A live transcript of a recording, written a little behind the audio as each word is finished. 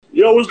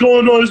Yo, what's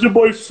going on? It's your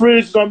boy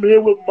Fridge. I'm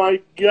here with my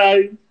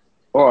guy.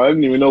 Oh, I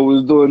didn't even know we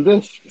was doing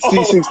this.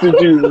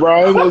 C63,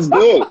 Brian, what's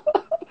good?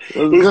 What's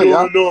going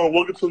on?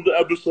 Welcome to the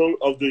episode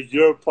of the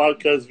YERRR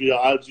podcast via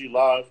IG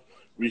Live.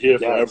 We here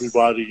for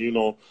everybody, you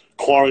know,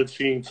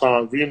 quarantine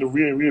time. We in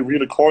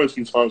the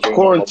quarantine times right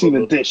Quarantine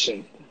now,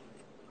 edition.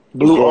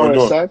 Blue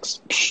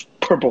RSX,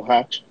 purple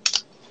hatch.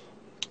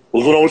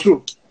 What's going on with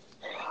you?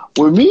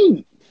 With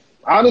me,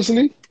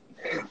 honestly,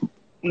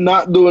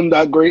 not doing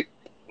that great.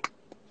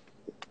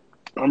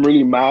 I'm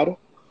really mad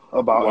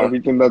about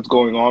everything that's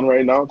going on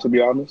right now, to be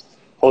honest.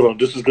 Hold on,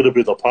 this is going to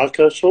be the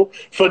podcast show?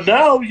 For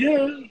now,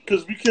 yeah,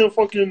 because we can't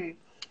record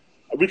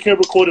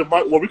a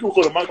mic. Well, we can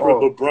record a mic,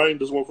 but Brian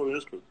doesn't want to record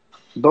his script.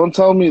 Don't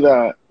tell me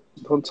that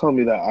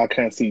I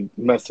can't see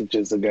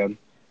messages again.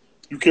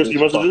 You can't see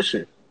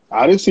messages?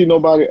 I didn't see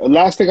nobody.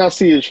 Last thing I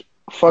see is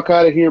fuck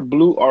out of here,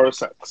 blue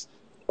RSX.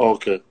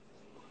 Okay.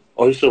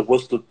 Oh, you said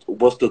what's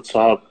the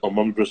top?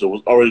 Mommy Brisset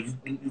was all right.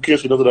 You can't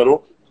see nothing at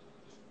all.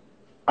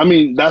 I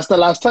mean, that's the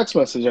last text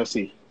message I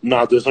see.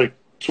 Nah, there's like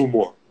two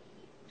more.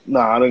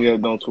 Nah, I don't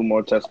get no two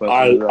more text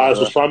messages. All right,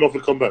 so sign off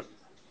and come back.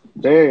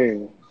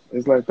 Dang,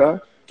 it's like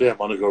that. Damn,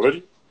 my nigga,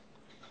 ready?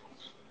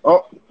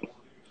 Oh,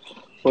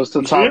 what's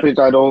the topic?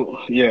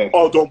 Yeah.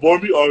 Oh, don't bore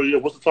me. Oh yeah,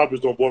 what's the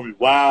topic? Don't bore me.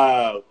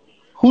 Wow.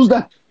 Who's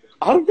that?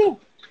 I don't know.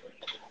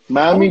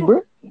 Miami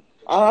Brit?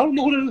 I don't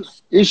know who it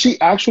is. Is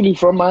she actually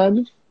from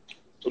Miami?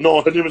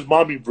 No, her name is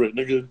Mommy Brit,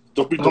 nigga.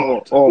 Don't be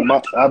doing it.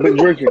 I've been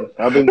drinking.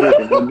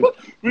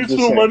 Me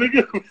too, my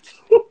nigga.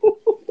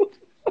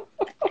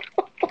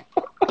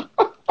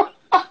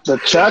 The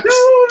checks?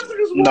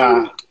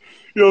 Nah.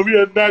 Yo, we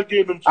are not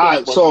getting them checks. All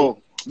right,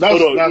 so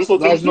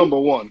that's number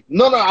one.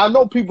 No, I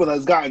know people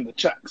that's gotten the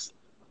checks.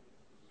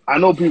 I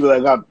know people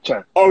that got the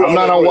check. Right, I'm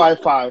not on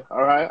Wi-Fi,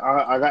 all right?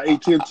 I got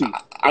AT&T.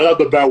 I got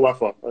the bad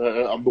Wi-Fi.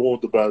 I'm the one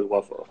with the bad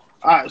Wi-Fi. All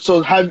right,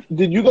 so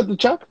did you get the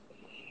check?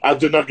 I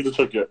did not get the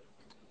check yet.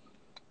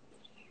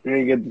 You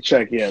didn't get the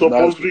check yet.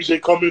 Supposedly they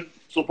come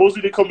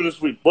in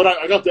this week. But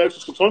I got the extra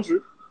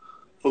 600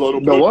 for the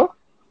unemployment. The what?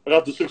 I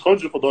got the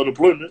 600 for the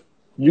unemployment.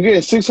 You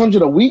getting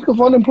 600 a week of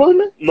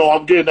unemployment? No,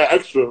 I'm getting that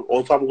extra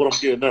on top of what I'm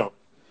getting now.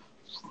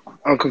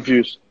 I'm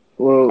confused.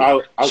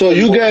 Well, so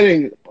you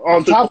getting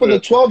on top of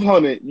the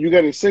 1,200, you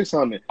getting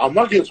 600. I'm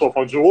not getting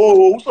 1,200.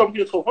 Whoa, what's up? I'm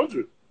getting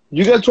 1,200.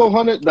 You get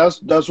 1,200.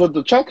 That's what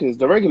the check is,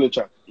 the regular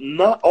check.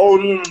 No. All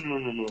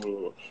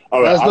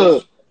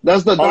right,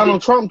 that's the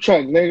Donald Trump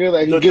check, nigga,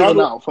 that he's giving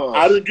out for us.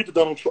 I didn't get the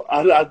Donald Trump.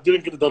 I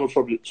didn't get the Donald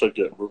Trump check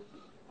yet, bro.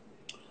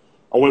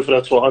 I'm waiting for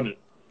that 1,200.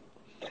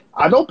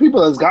 I know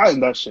people that's gotten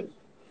that shit.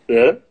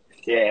 Yeah.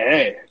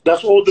 Yeah.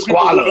 That's all the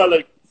people who got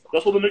like.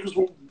 That's all the niggas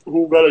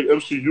who got like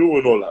MCU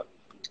and all that.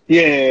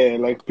 Yeah,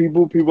 like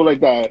people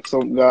like that.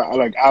 Some got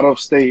like out of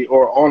state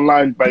or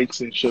online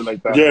banks and shit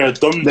like that. Yeah,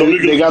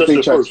 they got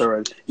their checks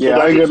already. Yeah,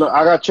 so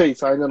I got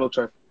Chase. I ain't got no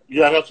check.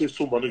 Yeah, I got Chase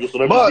too, my nigga. So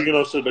that means we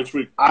gonna sit next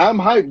week. I am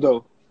hyped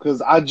though,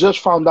 because I just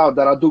found out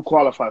that I do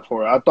qualify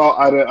for it. I thought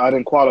I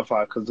didn't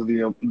qualify because of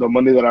the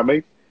money that I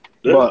make,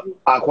 but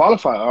I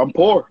qualify. I'm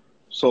poor,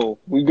 so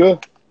we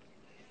good.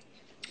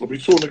 Me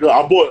too,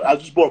 nigga. I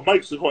just bought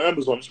mics on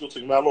Amazon. It's gonna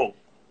take me that long.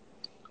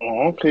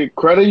 Oh, okay,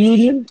 credit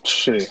union,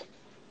 shit.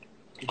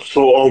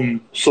 So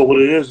what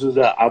it is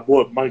that I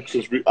bought mics.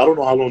 I don't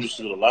know how long this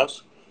is gonna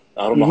last.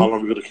 I don't know how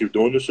long we're gonna keep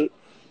doing this shit.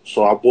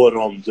 So I bought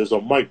there's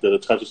a mic that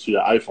attaches to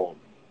your iPhone.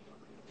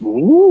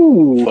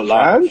 Ooh,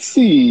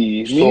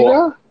 fancy.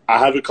 So I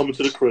have it coming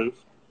to the crib.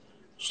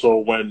 So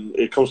when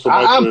it comes to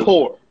my crib, I'm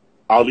poor.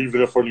 I'll leave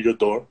it in front of your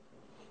door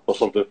or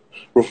something.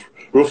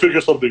 We'll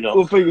figure something out.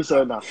 We'll figure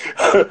something out.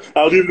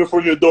 I'll leave it in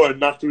front of your door and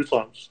knock 3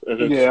 times.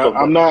 And then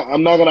I'm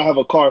not gonna have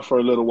a car for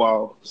a little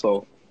while,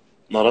 so.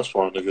 No, that's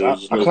fine,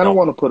 nigga. I kind of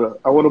want to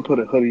put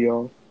a hoodie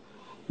on.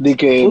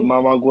 DK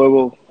Mama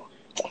Guevo.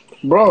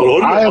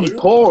 Bro, I am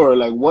poor.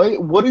 Like,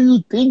 what do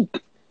you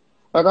think?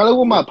 Like, I live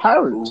with my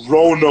parents.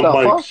 Rona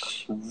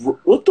mics.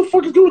 What the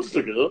fuck is good with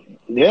this nigga, huh?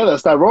 Yeah,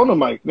 that's that Rona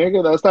mic,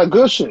 nigga. That's that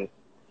good shit.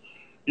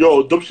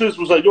 Yo, them shits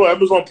was like, yo,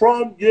 Amazon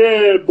Prime?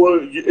 Yeah,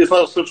 but it's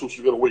not essential, so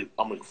you gotta wait.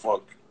 I'm like,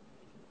 fuck.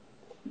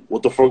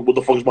 What the fuck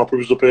is my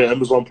privilege to pay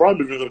Amazon Prime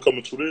if you're gonna come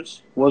in 2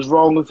 days? What's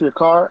wrong with your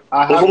car?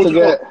 I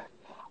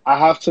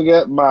have to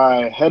get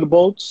my head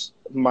bolts,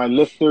 my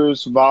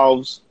lifters,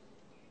 valves,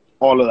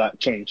 all of that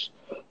changed.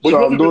 But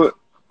so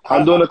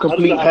I'm doing a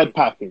complete head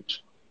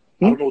package.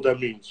 I don't know what that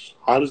means.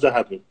 How does that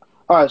happen?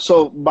 All right,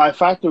 so by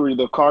factory,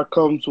 the car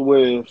comes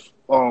with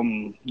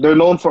they're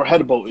known for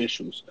head bolt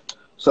issues.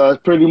 So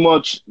it's pretty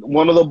much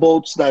one of the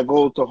bolts that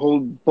go to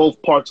hold both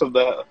parts of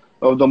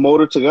the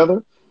motor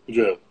together.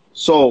 Yeah.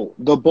 So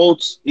the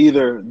bolts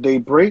either they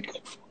break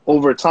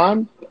over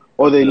time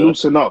or they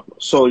loosen up,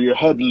 so your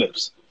head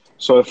lifts.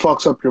 So it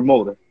fucks up your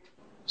motor.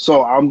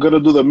 So I'm going to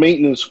do the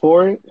maintenance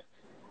for it,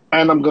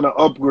 and I'm going to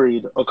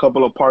upgrade a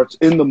couple of parts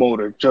in the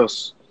motor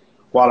just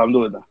while I'm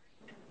doing that.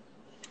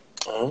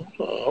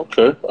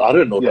 Okay. I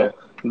didn't know that.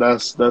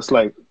 That's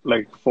like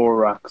 4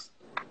 racks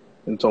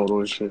in total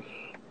and shit.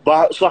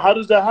 But so how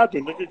does that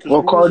happen, nigga?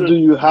 What car do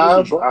you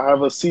have? I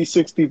have a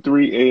C63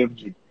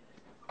 AMG.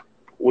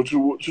 What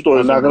you thought?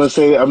 I'm not gonna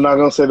say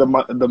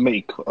the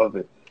make of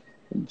it.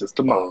 Just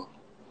the model.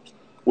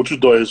 What you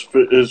thought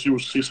is you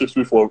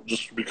C63 for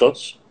just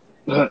because?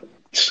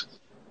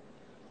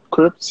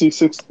 Crip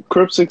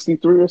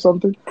 63 or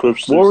something. Crip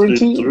 63.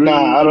 Warranty?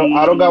 Nah,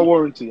 I don't got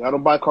warranty. I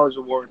don't buy cars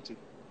with warranty.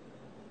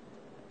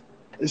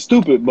 It's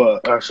stupid,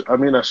 but I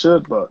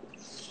should, but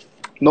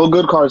no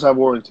good cars have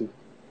warranty.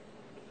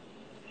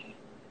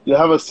 You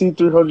have a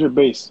C300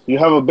 base. You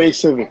have a base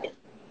Civic.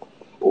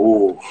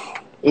 Oh.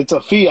 It's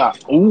a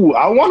Fiat. Ooh,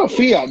 I want a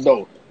Fiat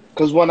though.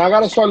 Cause when I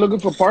gotta start looking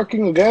for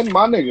parking again,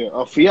 my nigga,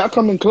 a Fiat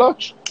come in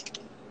clutch.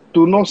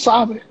 Tu no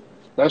sabe.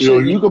 That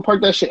shit, you can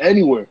park that shit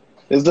anywhere.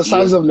 It's the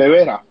size of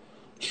Nevera.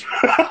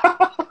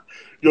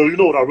 Yo, you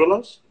know what I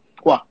realized?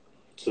 What?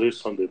 Today's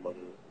Sunday, man.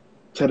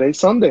 Today's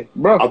Sunday,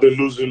 bro. I've been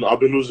losing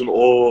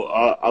all.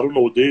 I don't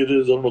know what day it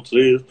is. I don't know what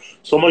today is.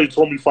 Somebody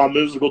told me 5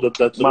 minutes ago that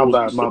today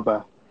was Easter. My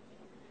bad.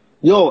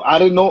 Yo, I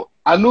didn't know.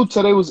 I knew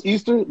today was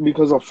Easter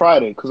because of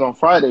Friday. Because on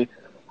Friday,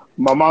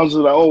 my mom's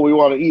was like, "Oh, we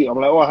want to eat." I'm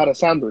like, "Oh, I had a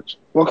sandwich."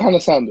 What kind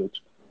of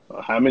sandwich?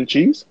 Ham and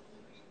cheese.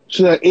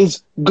 She's like,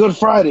 "It's Good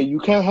Friday. You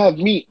can't have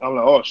meat." I'm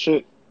like, "Oh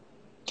shit,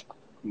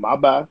 my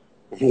bad."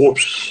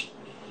 Whoops,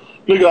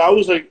 nigga. I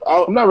was like,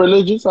 I'm not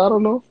religious. I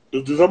don't know.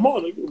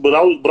 But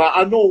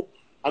I know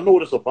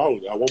what it's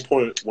about. At one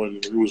point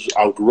when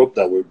I grew up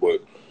that way,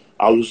 but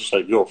I was just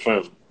like, "Yo,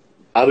 fam,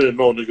 I didn't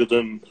know, nigga."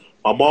 Then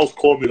my mom's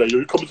called me like, "Yo,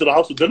 you coming to the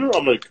house for dinner?"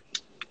 I'm like,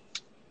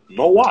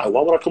 "No, why?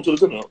 Why would I come to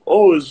the dinner?"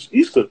 "Oh, it's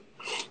Easter."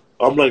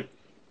 I'm like,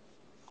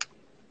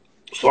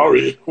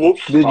 "Sorry,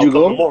 whoops." Did you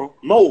go? Tomorrow.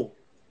 No.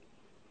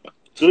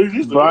 Today's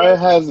Easter. Brian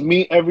has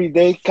meat every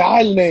day.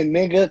 Carne,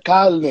 nigga,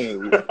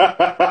 carne.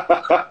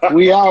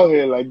 We out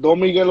here like Don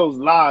Miguelo's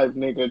live,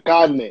 nigga,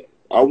 carne.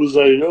 I was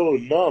like, yo,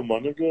 nah, my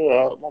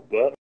nigga, my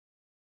bad.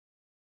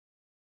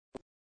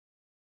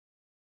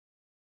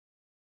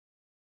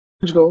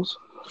 Which goes?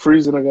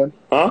 Freezing again.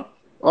 Huh?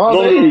 Oh,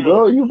 no, there you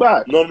go. You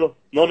back. No.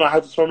 I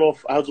had to turn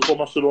off. I had to put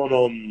my shit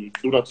on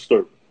Do Not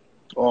Disturb.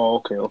 Oh,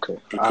 okay.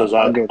 Because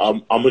I'm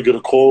gonna get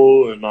a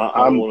call and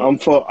I'm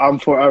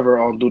forever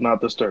on Do Not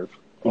Disturb.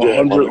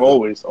 100,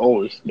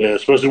 always. Yeah,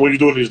 especially when you're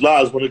doing these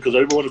lives, man, because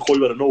everyone will call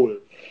you out of nowhere.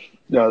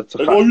 Yeah, it's a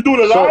like, oh, you doing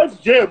a live?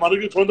 Yeah, my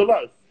nigga, turn the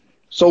live.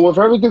 So with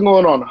everything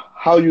going on,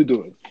 how you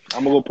doing?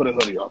 I'm gonna go put a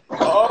hoodie on.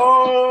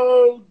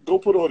 Go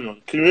put a hoodie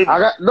on. Can you hear me?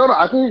 I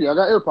can hear you. I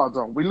got AirPods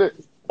on. We lit.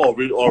 Oh, all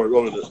right,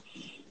 over there.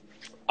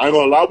 I ain't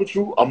gonna lie with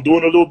you. I'm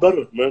doing a little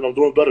better, man.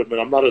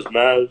 I'm not as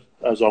mad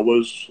as I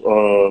was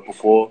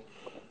before.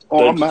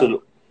 Oh, I'm mad.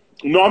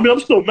 No, I mean, I'm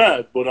still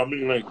mad, but I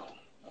mean, like,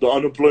 the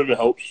unemployment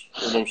helps.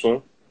 You know what I'm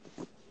saying?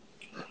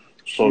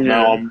 So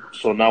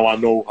now I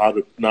know how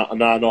to now I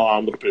know how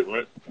I'm gonna pay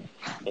rent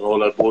and all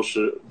that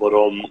bullshit. But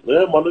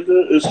yeah, my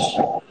nigga,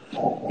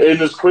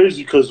 it's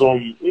crazy because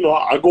you know,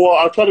 I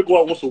try to go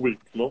out once a week.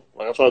 You know,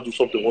 like I try to do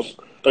something once.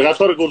 Like I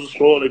try to go to the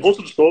store. Like go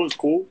to the store is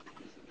cool,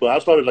 but I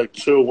try to like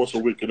chill once a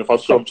week. And if I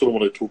chill, I'm chilling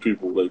with like 2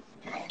 people like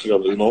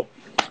together. You know.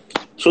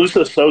 So this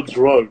says sell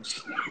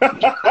drugs.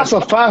 That's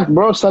a fact,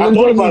 bro. Selling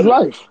drugs is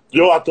life.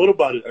 Yo, I thought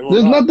about it.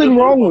 There's nothing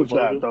wrong with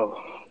that, though.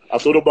 I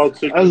thought about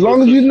taking as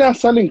long as you're not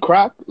selling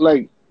crack,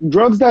 like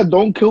drugs that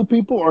don't kill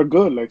people are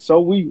good. Like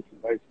sell weed.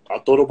 Like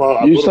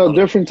you sell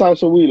different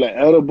types of weed, like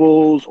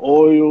edibles,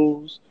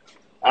 oils,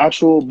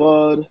 actual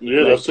bud,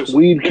 like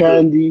weed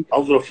candy. I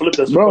was gonna flip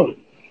that, bro.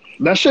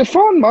 That shit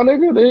fun, my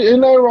nigga. There ain't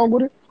nothing wrong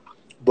with it.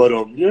 But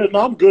yeah,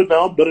 no, I'm good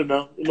now. I'm better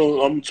now. You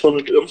know, I'm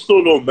chilling. I'm still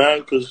a little mad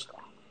because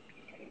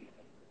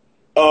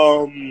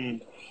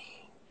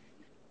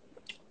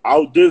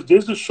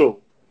there's a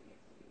show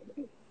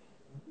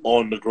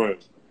on the gram.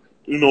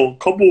 You know, a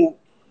couple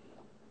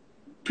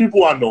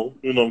people I know,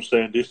 you know what I'm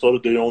saying, they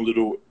started their own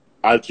little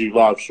IG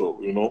live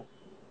show, you know.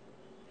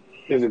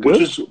 Is it good?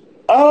 Which is,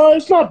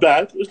 it's not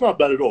bad. It's not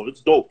bad at all. It's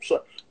dope.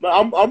 So,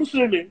 I'm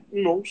saying,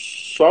 you know,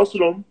 shouts to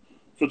them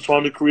for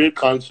trying to create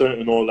content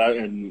and all that,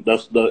 and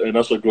that's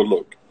a good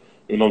look.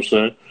 You know what I'm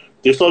saying?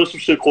 They started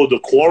some shit called the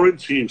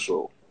Quarantine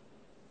Show.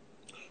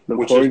 The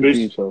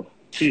Quarantine Show?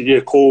 Yeah,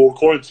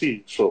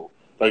 Quarantine Show.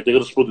 Like, they're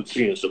going to split the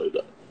T and shit like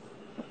that.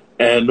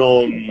 And,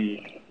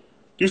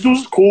 these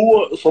dudes is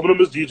cool. Some of them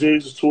is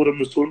DJs. Two of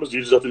them is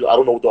DJs. I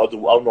don't know what the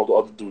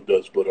other dude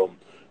does, but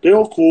they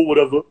all cool,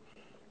 whatever.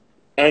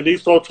 And they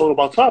start talking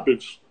about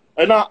topics.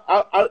 And I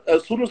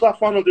as soon as I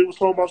found out they was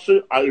talking about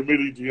shit, I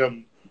immediately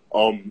DM'd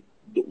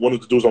one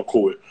of the dudes I'm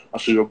cool with. I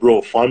said, "Yo,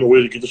 bro, find a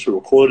way to get this shit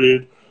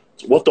recorded."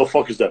 What the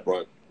fuck is that,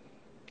 Brian?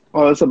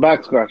 Oh, it's a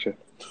back scratcher.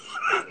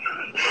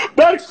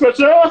 Back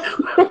scratcher.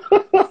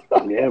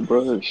 Yeah,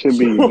 bro, it should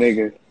be,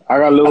 nigga. I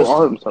got little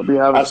arms. I'll be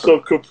having. I saw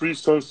Capri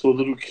Suns to a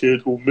little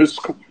kid who missed.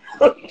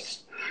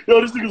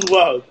 Yo, this nigga's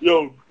wild.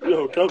 Yo,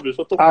 Kelvin,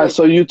 what the fuck? All right,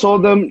 so you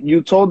told them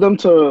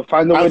to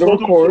find a way to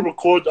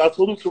record. I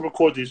told them to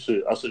record this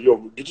shit. I said, yo,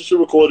 get your shit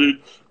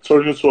recorded,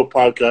 turn it into a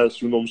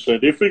podcast. You know what I'm saying?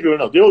 They figuring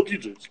it out. They're all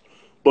DJs,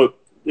 but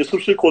there's some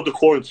shit called the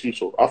Quarantine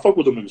Show. I fuck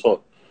with them niggas hard,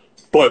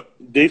 but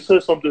they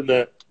said something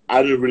that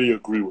I didn't really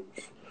agree with,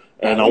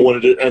 and I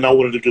wanted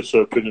to get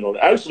your opinion on it.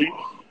 Actually,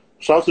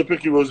 Shout out to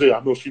Pinky Rose. I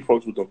know she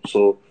fucks with them.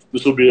 So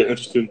this will be an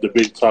interesting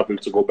debate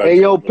topic to go back to.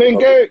 Hey, yo,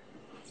 Pinky!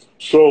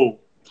 So...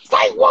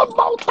 Say one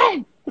more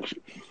thing!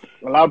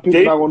 A lot of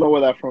people not going to know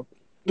where that's from.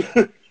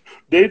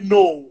 They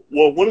know...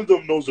 Well, one of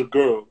them knows a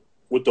girl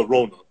with the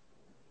Rona.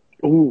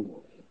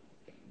 Ooh.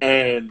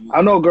 And...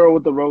 I know a girl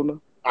with the Rona.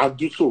 I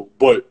do too.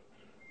 But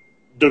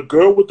the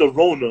girl with the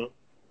Rona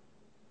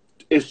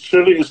is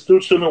still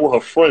chilling with her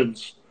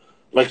friends.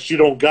 Like she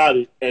don't got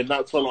it and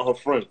not telling her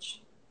friends.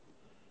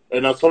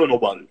 And not telling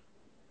nobody.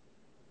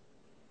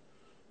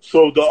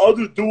 So the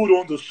other dude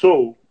on the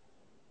show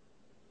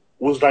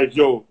was like,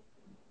 yo,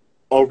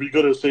 are we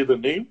going to say the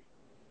name?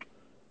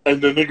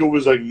 And the nigga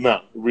was like,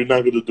 nah, we're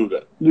not going to do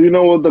that. Do you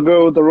know what the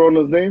girl with the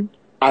Rona's name?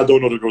 I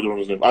don't know the girl with the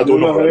Rona's name. I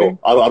don't know her at all.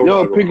 I don't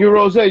know. Yo, Pinky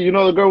Rose, you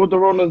know the girl with the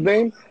Rona's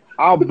name?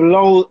 I'll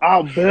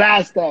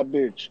blast that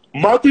bitch.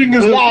 My thing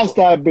is blast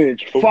that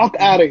bitch. Fuck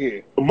out of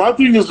here. My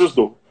thing is this,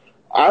 though.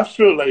 I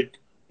feel like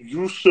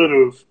you should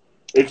have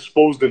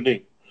exposed the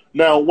name.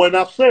 Now, when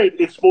I said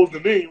expose the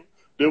name,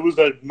 they was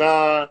like,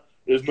 nah,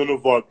 it's none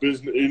of our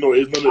business. You know,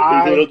 it's none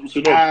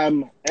of I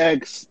am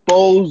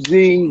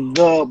exposing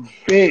the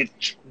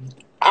bitch.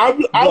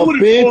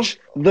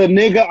 The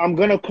nigga, I'm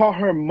going to call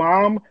her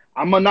mom.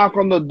 I'm going to knock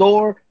on the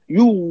door.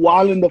 You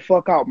wilding the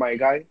fuck out, my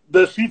guy.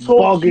 She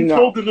told the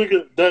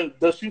nigga,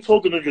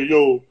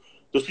 yo,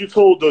 she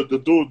told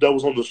the dude that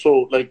was on the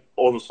show, like,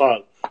 on the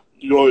side,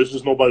 yo, it's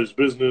just nobody's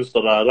business,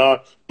 da-da-da.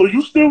 But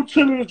you still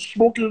chilling and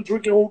smoking and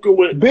drinking hookah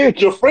with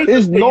your friends.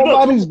 It's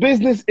nobody's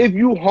business if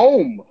you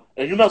home.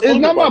 And you're not it's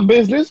not my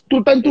business.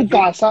 Tú estás en tu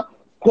casa,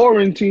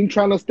 quarantine,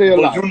 trying to stay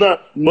alive.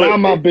 Not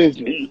my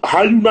business.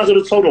 How you not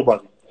going to tell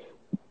nobody?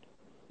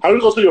 How you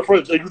going to tell your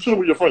friends? And you chilling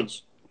with your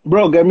friends?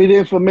 Bro, get me the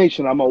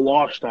information. I'm going to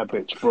wash that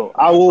bitch, bro.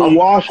 I will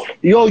wash.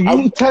 Yo,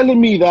 you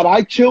telling me that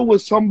I chill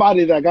with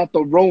somebody that got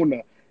the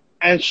Rona,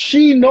 and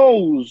she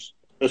knows.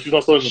 And she's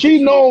not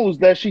she knows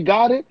that she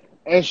got it,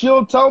 and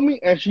she'll tell me,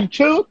 and she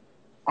chilled.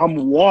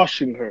 I'm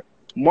washing her.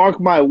 Mark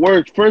my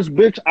words. First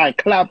bitch I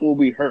clap will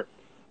be her.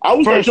 I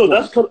was like, yo,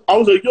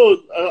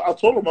 I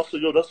told him, I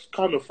said, yo, that's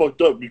kind of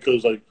fucked up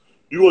because, like,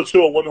 you would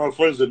chill with one of her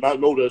friends and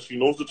not know that she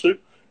knows the chick,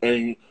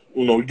 and,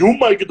 you know, you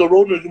might get the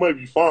Rona, you might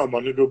be fine,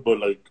 my nigga, but,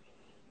 like,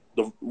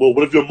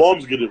 what if your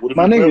moms get it? What if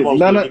my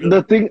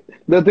nigga,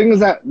 the thing is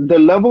that the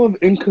level of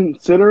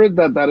inconsiderate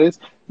that is,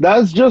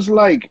 that's just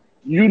like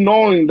you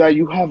knowing that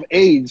you have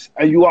AIDS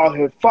and you out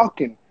here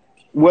fucking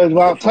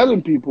without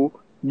telling people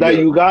that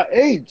you got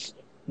AIDS.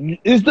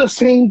 It's the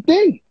same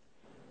thing.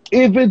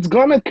 If it's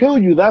gonna kill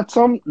you, that's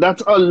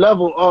a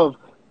level of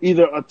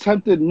either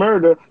attempted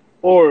murder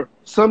or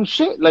some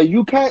shit. Like,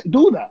 you can't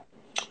do that.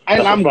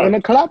 And I'm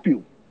gonna clap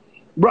you.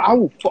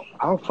 Bro,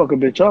 I'll fuck a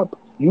bitch up.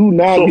 You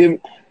now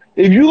give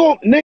if you go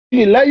nigga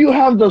let you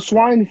have the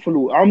swine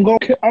flu, I'm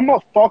gonna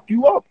fuck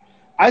you up.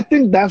 I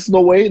think that's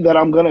the way that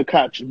I'm gonna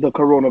catch the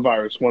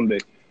coronavirus one day.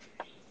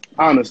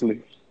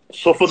 Honestly.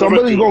 So for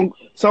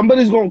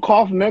somebody's gonna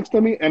cough next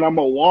to me and I'm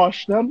gonna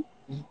wash them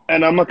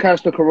and I'm gonna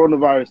catch the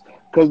coronavirus.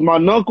 Because my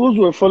knuckles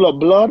were full of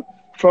blood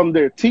from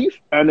their teeth,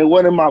 and it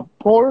went in my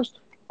pores,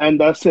 and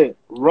that's it.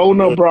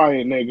 Rona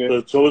Bryant, nigga.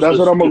 That's what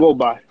I'm going to go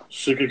by.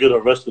 She could get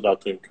arrested, I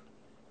think.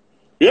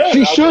 Yeah,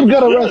 she should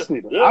get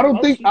arrested. Yeah, I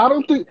don't think,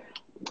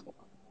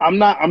 I'm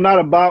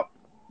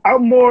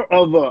more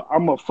of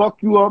I'm going to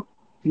fuck you up,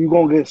 you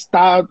going to get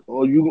stabbed,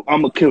 or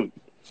I'm going to kill you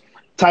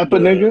type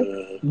of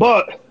nigga.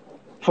 But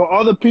for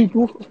other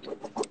people,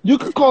 you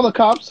could call the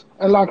cops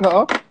and lock her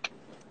up.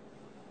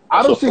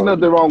 I don't see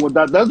nothing wrong with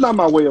that. That's not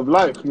my way of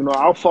life. You know,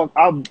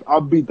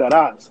 I'll beat that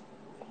ass.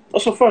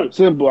 That's a fact.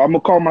 Simple. I'm gonna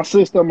call my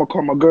sister. I'm gonna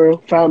call my girl,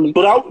 family.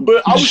 But I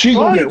was she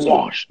gonna get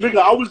washed. Nigga,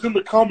 I was in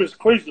the comments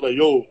crazy like,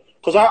 yo,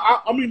 because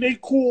I mean they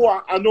cool.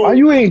 I know. Why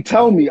you ain't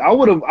tell me? I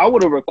would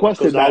have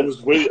requested that. I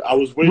was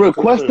waiting.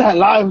 Request that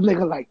live,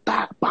 nigga, like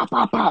that.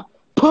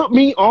 Put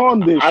me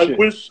on this.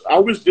 I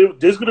wish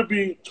there's gonna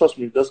be. Trust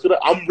me, we're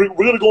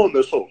gonna go on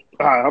this show.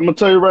 All right, I'm gonna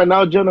tell you right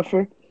now,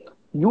 Jennifer.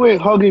 You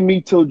ain't hugging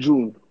me till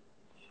June.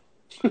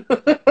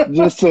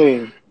 Just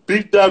saying.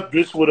 Beat that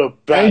bitch with a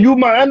bat.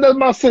 And that's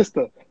my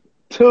sister.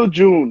 Till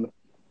June.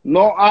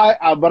 No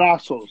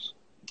abrazos.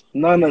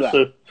 None of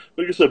that.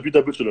 Like you said, beat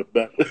that bitch with a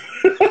bat.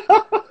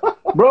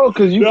 Bro,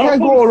 because you can't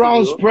go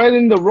around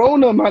spreading the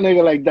Rona, my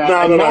nigga, like that.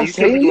 Nah, you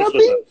can't be doing stuff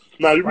like that.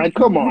 Nah, you really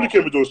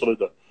can't be doing stuff like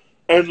that.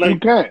 And like, you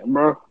can't,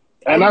 bro.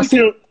 And I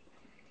see...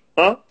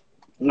 Huh?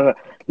 Nah,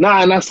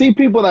 and I see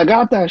people that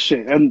got that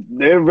shit, and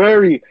they're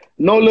very...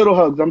 No little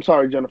hugs. I'm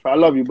sorry, Jennifer. I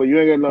love you, but you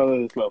ain't getting none of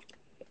this love.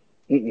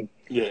 Mm-mm.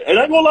 Yeah, and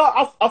I ain't gonna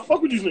lie, I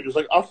fuck with these niggas.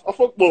 Like, I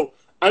fuck, well,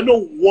 I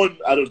know 1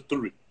 out of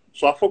 3.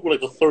 So I fuck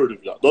with like a third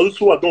of y'all. The other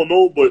 2 I don't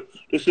know, but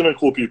they seem like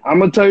cool people. I'm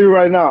gonna tell you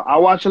right now, I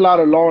watch a lot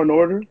of Law and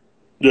Order.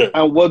 Yeah.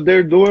 And what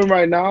they're doing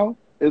right now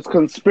is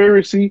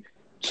conspiracy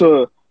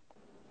to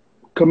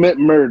commit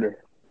murder.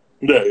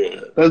 Yeah.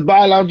 That's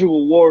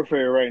biological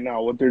warfare right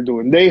now, what they're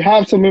doing. They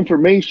have some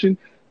information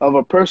of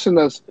a person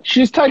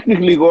she's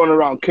technically going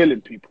around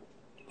killing people.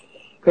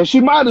 Because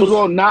she might as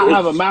well not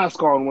have a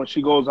mask on when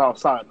she goes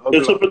outside.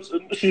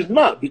 She's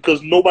not,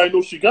 because nobody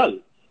knows she got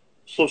it.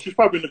 So she's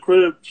probably in the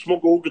crib,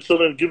 smoking hookah,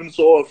 chilling, and giving it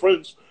to all her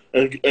friends.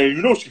 And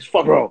you know she's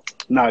fucking. Bro,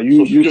 nah, So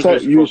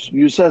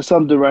you said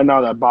something right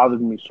now that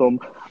bothered me. So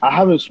I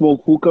haven't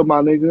smoked hookah,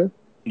 my nigga,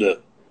 Yeah.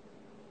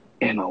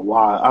 in a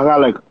while. I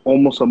got like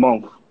almost a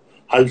month.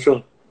 How you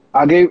feeling?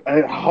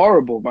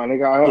 Horrible, my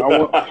nigga.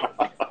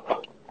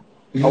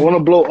 I want to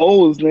blow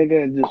O's,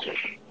 nigga, and just.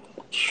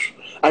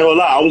 I ain't gonna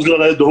lie, I was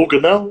gonna end the hookah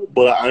now,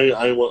 but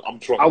I'm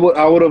drunk.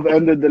 I would have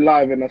ended the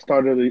live and I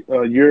started a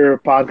YERRR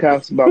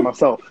podcast by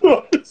myself.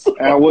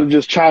 And I would have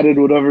just chatted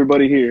with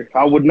everybody here.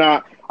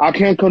 I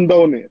can't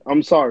condone it.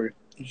 I'm sorry.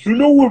 You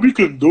know what we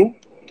can do?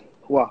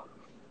 What?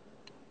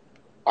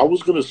 I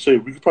was gonna say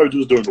we could probably do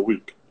this during the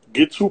week.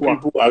 Get two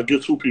people. I'll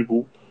get two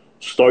people.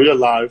 Start your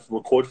live.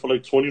 Record for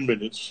like 20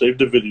 minutes. Save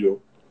the video.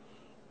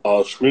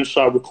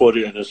 Screenshot, record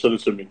it, and then send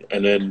it to me.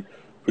 And then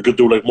we could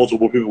do like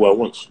multiple people at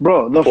once.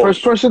 Bro, the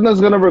first person that's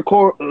gonna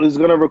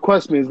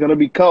request me is gonna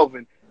be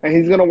Kelvin, and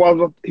he's gonna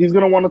want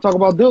to talk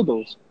about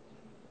dildos.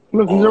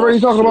 Look, he's already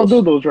talking about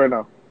dildos right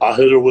now. I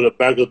hit her with a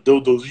bag of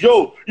dildos.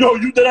 Yo,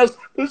 you did that.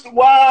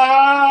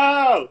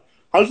 Wow.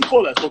 How'd you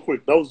call that so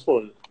quick? That was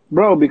fun.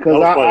 Bro,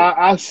 because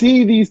I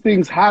see these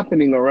things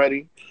happening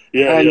already.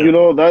 Yeah, and you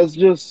know, it's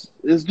just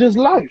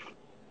life.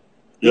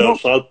 Yeah,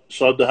 shout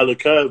out to Hella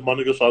Cav, my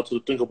nigga. Shout out to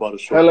the Think About It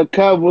show. Hella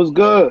Cav was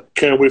good.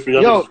 Can't wait for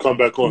y'all to come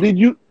back on. Did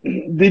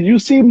you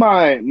see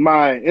my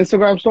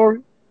Instagram story?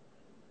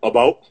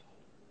 About?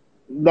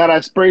 That I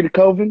sprayed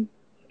Kelvin?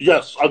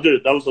 Yes, I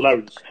did. That was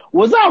hilarious.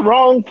 Was I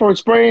wrong for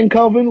spraying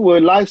Kelvin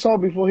with Lysol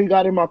before he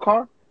got in my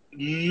car?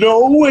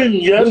 No and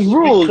yes. There's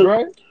rules,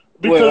 right?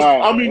 Because,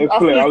 I mean,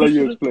 I'll let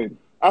you explain.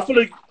 I feel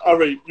like, all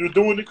right, you're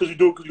doing it because you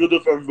do it because you're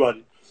doing it for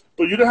everybody.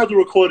 But you didn't have to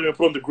record it and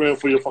put it on the gram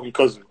for your fucking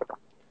cousin.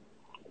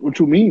 What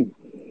you mean?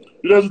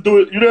 You didn't have to do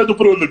it. You didn't have to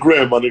put it on the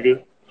gram, my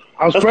nigga.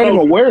 I'm spreading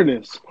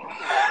awareness.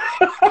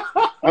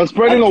 I'm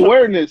spreading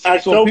awareness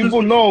so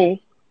people know.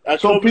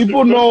 So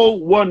people know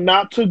what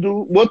not to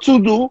do, what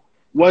to do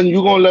when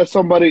you're gonna let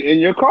somebody in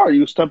your car.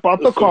 You step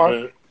out the car,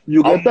 man.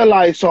 You get the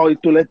Lysol, y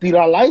tú le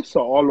tiras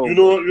Lysol all over. You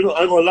know,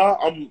 I ain't gonna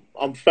lie,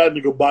 I'm fat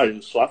nigga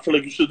biased, so I feel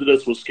like you should do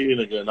that to a skinny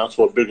nigga and not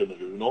to a bigger nigga,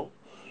 you know?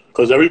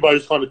 Because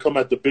everybody's trying to come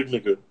at the big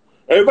nigga.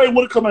 Everybody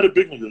want to come at a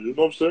big nigga, you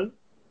know what I'm saying?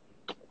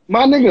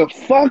 My nigga,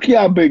 fuck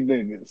y'all big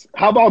niggas.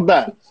 How about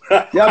that?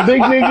 Y'all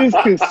big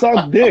niggas can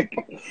suck dick.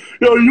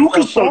 Yo, you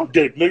can suck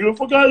dick, nigga.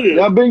 Fuck out of here.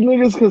 Y'all big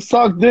niggas can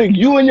suck dick.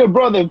 You and your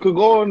brother could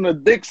go in a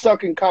dick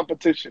sucking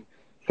competition.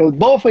 Because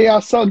both of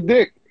y'all suck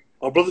dick.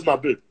 My brother's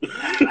not big.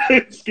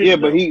 Yeah,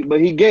 but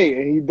he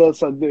gay and he does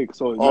suck dick.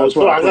 So I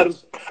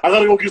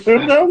gotta go get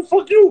him now.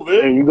 Fuck you, man.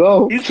 There you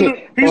go. He's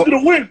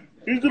gonna win.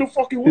 He's gonna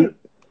fucking win.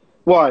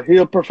 Why? He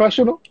a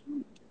professional?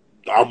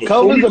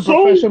 Kelvin's a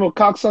professional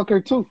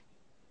cocksucker too.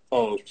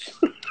 Oh, it's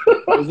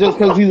just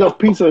because he's a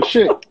piece of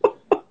shit.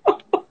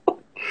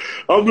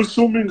 I'm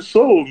assuming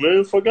so,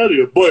 man. Fuck out of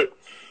here. But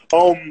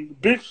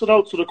big shout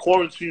out to the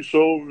quarantine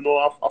show. You know,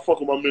 I fuck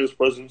with my man's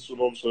presence. You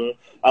know what I'm saying?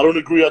 I don't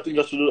agree. I think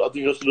I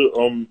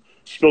should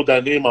spelled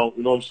that name out.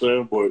 You know what I'm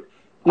saying? But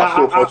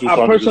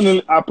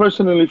I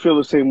personally feel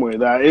the same way.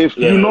 That if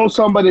you know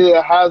somebody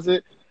that has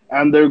it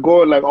and they're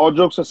going, like, all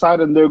jokes aside,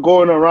 and they're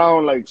going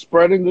around like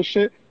spreading the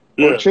shit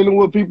or chilling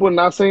with people and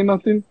not saying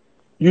nothing,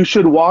 you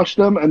should watch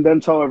them and then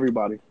tell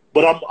everybody.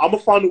 But I'm gonna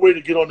find a way to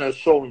get on that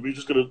show, and we're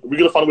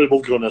gonna find a way to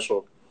both get on that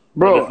show.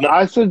 Bro,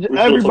 I suggest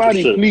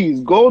everybody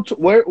please go to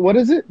what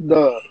is it?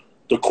 The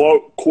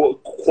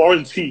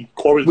quarantine.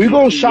 We're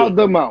gonna shout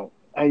them out,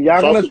 and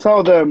y'all gonna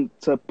tell them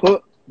to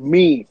put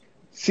me,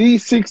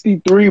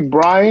 C63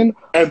 Brian,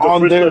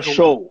 on their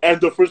show,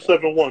 and the first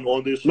 7-1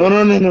 on this show.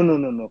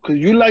 No, because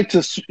you like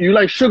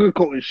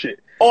sugarcoating shit.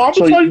 Oh, I'm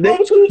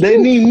gonna tell you. They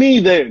need me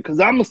there because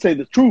I'm gonna say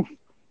the truth.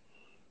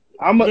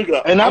 I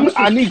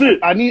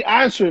need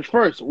answers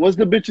first. What's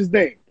the bitch's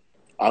name?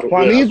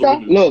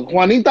 Juanita? Look,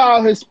 Juanita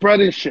out here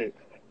spreading shit.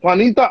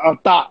 Juanita a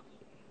thought.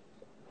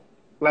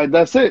 Like,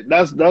 that's it.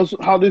 That's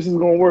how this is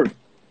gonna work.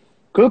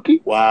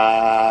 Cookie?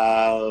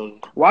 Wow.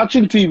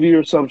 Watching TV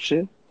or some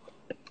shit.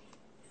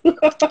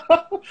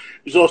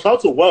 So shout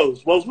out to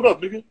Wells. Wells, what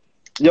up, nigga?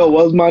 Yo,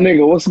 Wells, my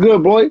nigga. What's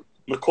good, boy?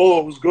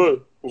 Nicole, what's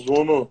good? What's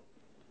going on?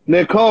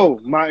 Nicole,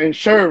 my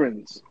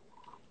insurance.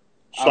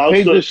 I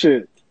paid this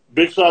shit.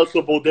 Big shout out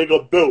to Bodega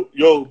Built.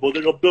 Yo,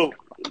 Bodega Built.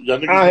 Y'all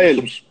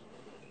niggas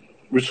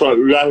we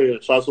out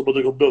here. Shout out to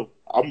Bodega Built.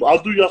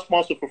 I'll do your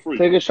sponsor for free.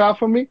 Take a shot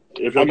for me?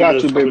 If I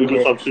got you, baby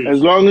girl.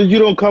 As long as you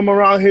don't come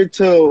around here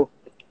till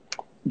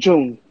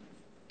June.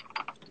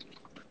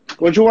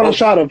 What you want a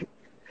shot of?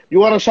 You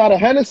want a shot of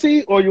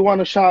Hennessy or you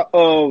want a shot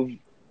of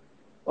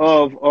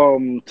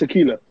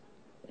tequila?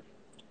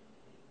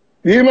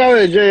 You email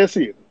it at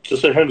JSC.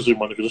 Just say Hennessy,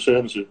 my nigga. Just say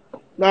Hennessy.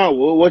 No,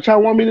 what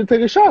y'all want me to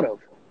take a shot of?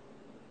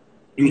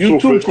 You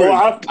too, friend.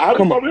 I have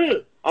come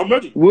here. I'm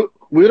ready.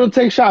 We don't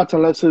take shots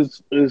unless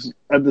it's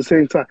at the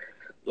same time.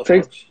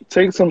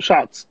 Take some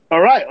shots.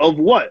 All right, of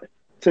what?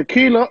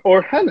 Tequila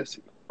or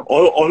Hennessy?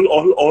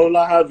 All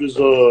I have is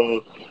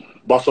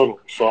Barcelona.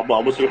 So I'm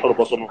gonna take a shot of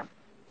Barcelona.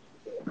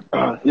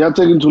 Y'all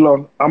taking too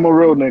long. I'm a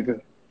real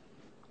nigga.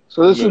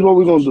 So this is what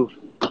we're gonna do.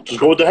 Just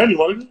go with the Henny,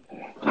 my nigga.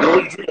 You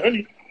already drink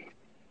Henny.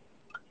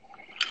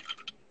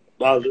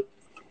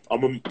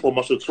 I'm gonna pour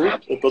my shit through.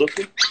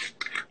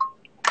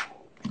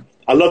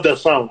 I love that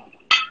sound.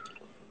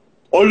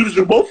 Oh, you just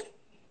drink both?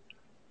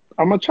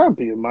 I'm a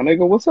champion, my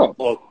nigga. What's up?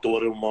 Oh, tú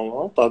eres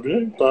mamá. Está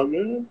bien, está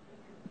bien.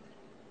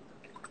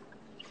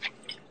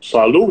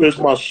 Salud, here's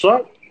my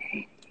shot.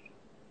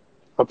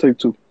 I'll take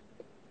 2.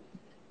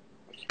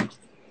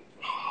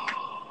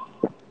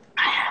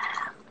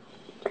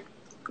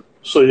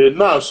 So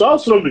yeah, shout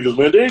out to them niggas,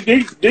 man.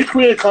 They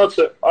create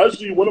content.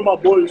 Actually, one of my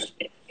boys,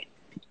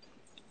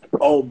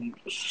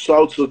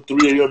 shout out to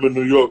 3 a.m. in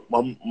New York.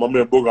 My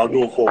man Booger, I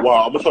knew him for a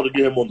while. I'm gonna try to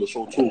get him on the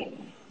show too.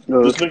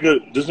 This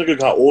nigga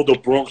got all the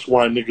Bronx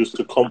wine niggas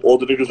to come, all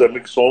the niggas that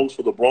make songs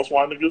for the Bronx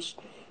wine niggas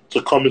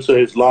to come into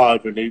his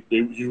live, and he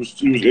was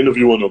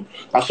interviewing them.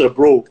 I said,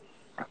 bro,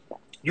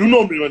 you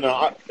know me right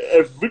now.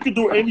 If we could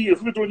do any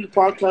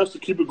podcast to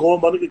keep it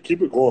going, my nigga,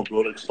 keep it going, bro.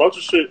 Like, start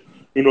your shit.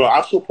 You know,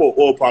 I support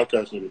all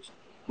podcast niggas.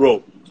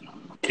 Bro,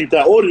 keep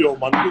that audio,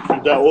 my nigga.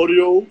 Keep that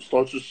audio.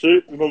 Start your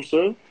shit. You know what I'm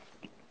saying?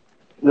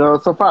 Yeah,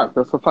 that's a fact.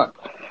 That's a fact.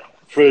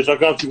 Fridge, I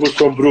got you with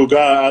some bro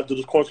guy after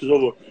this quarantine's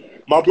over.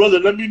 My brother,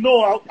 let me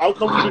know. I'll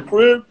come to the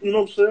crib. You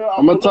know what I'm saying?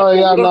 I'm going to tell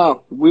you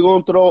now. We're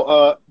going to throw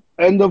a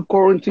end of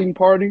quarantine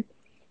party,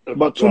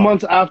 but 2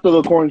 months after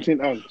the quarantine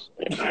ends.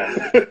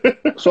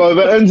 So if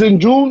it ends in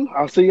June,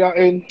 I'll see y'all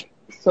in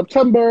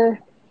September.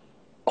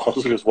 Oh,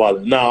 this nigga's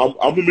wild. Nah,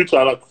 I'm gonna meet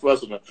y'all like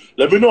professor, man.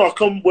 Let me know. I'll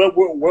come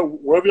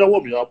wherever y'all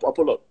want me. I'll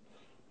pull up.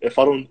 If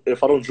I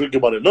don't drink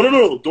about it.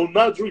 No. Do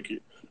not drink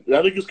it.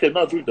 Y'all niggas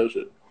cannot drink that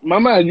shit. My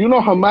man, you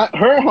know her man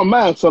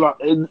se la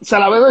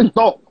beben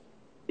todo.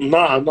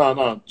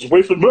 Nah. Just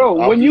wait for me.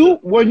 Bro, when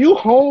you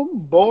home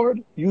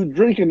bored, you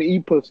drink and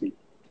eat pussy.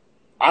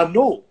 I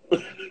know.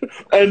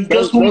 And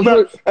guess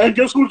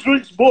who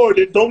drinks bored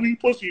and don't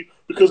eat pussy?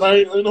 Because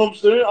you know what I'm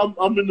saying?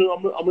 I'm in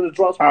the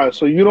dry spot. All right,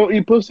 so you don't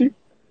eat pussy?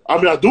 I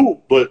mean, I do,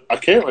 but I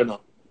can't right now.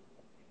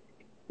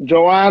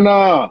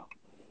 Joanna,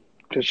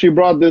 because she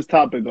brought this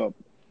topic up,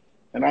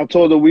 and I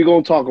told her we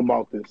gonna talk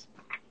about this.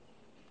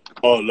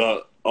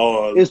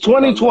 It's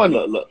 2020.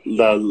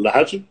 La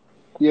Hachi?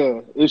 Yeah,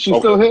 is she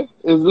still here?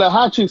 Is La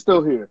Hachi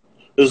still here?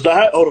 Is La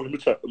Hachi? Hold on, let me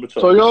check.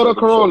 Toyota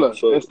Corolla,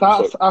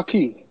 estás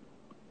aquí?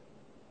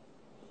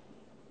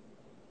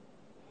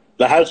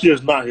 La Hachi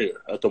is not here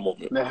at the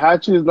moment. La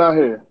Hachi is not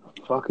here.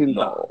 Fucking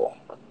no.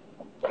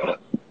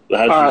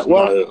 La Hachi is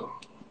not here.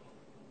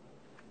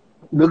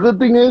 The good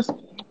thing is,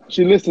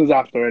 she listens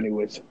after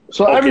anyways.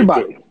 So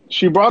everybody,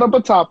 she brought up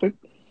a topic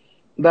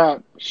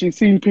that she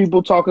seen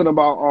people talking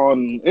about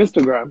on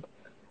Instagram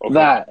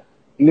that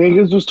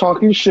niggas was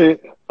talking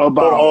shit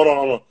about. Hold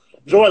on.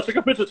 Joel, take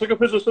a picture, send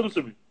it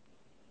to me.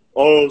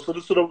 Oh, send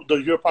it to the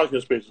YERRR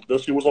podcast page.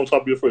 Let's see what's on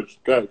top of your fridge.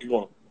 Go ahead, keep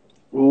going.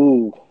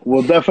 Ooh,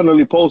 we'll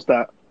definitely post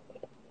that.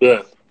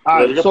 Yeah.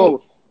 All right,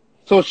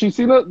 so she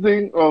seen a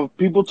thing of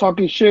people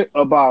talking shit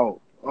about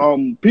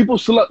people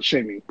slut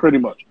shaming, pretty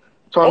much.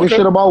 Talking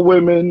shit about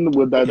women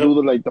with that do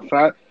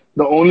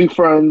the only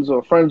friends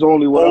or friends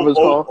only, whatever it's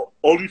called.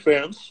 Only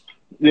fans.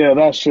 Yeah,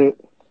 that shit.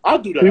 I'll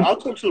do that. I'll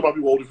talk shit about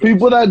people only fans.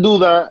 People that do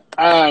that,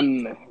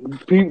 and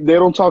they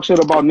don't talk shit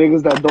about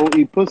niggas that don't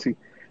eat pussy.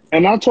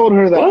 And I told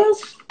her that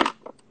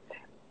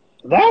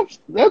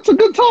that's a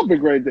good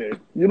topic right there.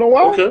 You know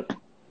why? Okay.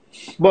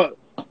 But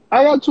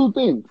I got 2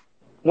 things.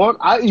 One,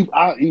 I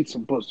eat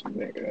some pussy,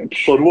 nigga.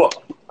 So do what?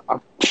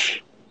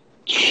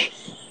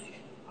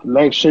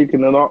 Legs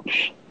shaking it up.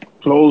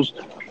 Clothes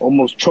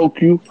almost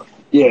choke you.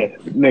 Yeah,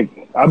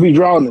 nigga. I be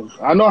drowning.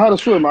 I know how to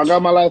swim. I got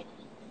my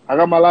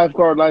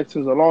lifeguard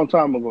license a long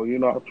time ago, you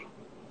know.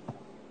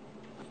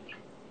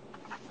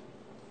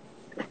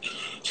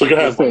 So go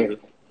ahead, man.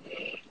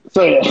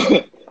 So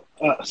yeah.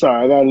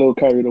 Sorry, I got a little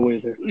carried away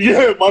there.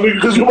 Yeah, my nigga,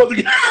 because you about to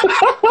get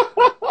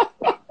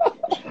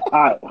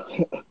Alright.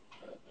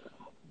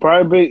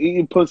 Probably been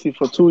eating pussy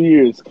for 2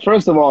 years.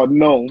 First of all,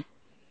 no.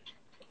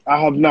 I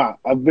have not.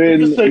 I've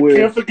been with...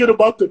 Can't forget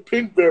about the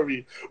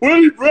pinkberry.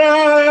 Willie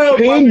Brown!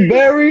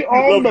 Pinkberry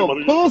on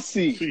the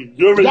pussy. See,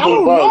 you already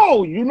know the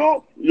vibes. You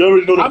know? You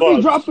already know the vibes. I've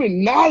been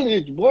dropping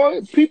knowledge,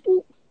 boy.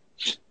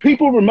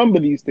 People remember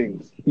these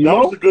things. You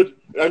know? Was a good...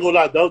 I ain't gonna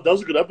lie. That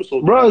was a good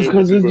episode. Bro, it's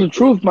because it's the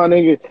truth, my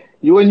nigga.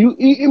 When you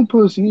eating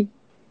pussy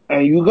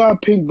and you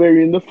got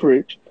pinkberry in the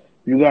fridge,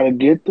 you gotta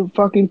get the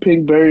fucking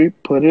pinkberry,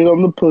 put it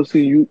on the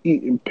pussy, you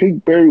eating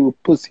pinkberry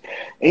with pussy.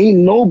 Ain't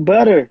no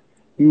better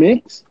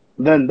mix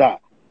than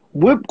that.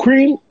 Whipped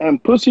cream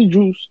and pussy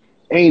juice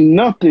ain't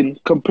nothing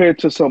compared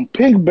to some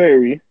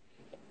pinkberry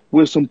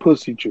with some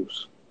pussy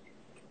juice.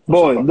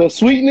 Boy, the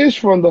sweetness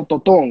from the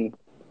totong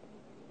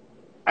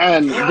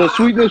and the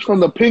sweetness from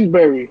the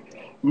pinkberry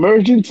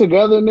merging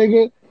together,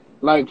 nigga,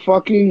 like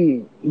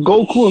fucking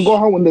Goku and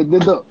Gohan when they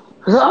did the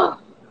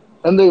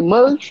and they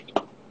merged,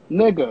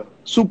 nigga,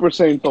 Super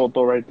Saiyan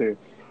Toto right there.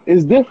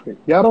 It's different.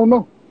 Y'all don't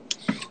know.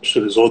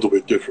 Shit is all the way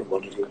different, my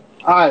nigga.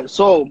 Alright,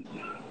 so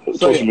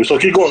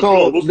keep going.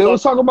 So they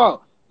was talking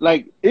about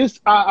like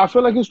I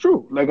feel like it's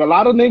true. Like a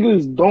lot of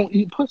niggas don't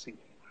eat pussy,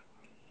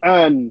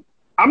 and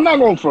I'm not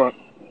going front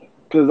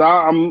because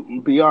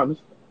I'm be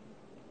honest.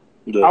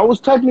 Yeah. I was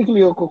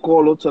technically a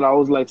cocolo till I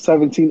was like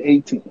 17,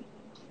 18.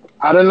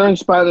 I didn't learn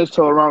Spanish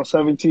till around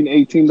 17,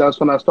 18. That's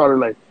when I started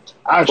like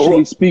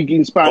actually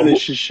speaking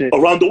Spanish and shit.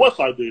 Around the West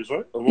Side days,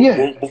 right? Yeah.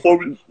 Right before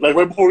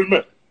we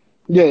met.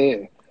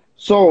 Yeah.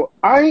 So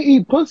I ain't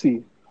eat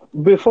pussy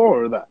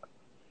before that.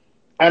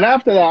 And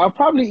after that, I'll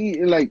probably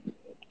eat like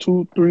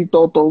 2, 3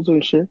 totos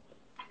and shit.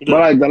 Yeah. But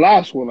like the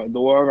last one, like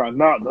the one I got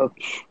not.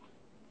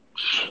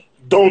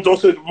 Don't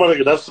say my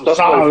nigga. That's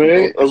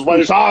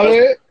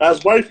wifey.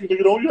 That's wifey,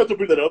 nigga. Don't you have to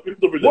bring that up? You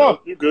have to bring that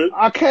up. You good?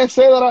 I can't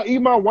say that I eat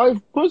my wife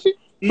pussy.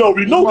 No,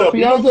 we know that.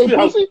 Fiance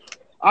pussy.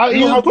 I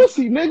eat her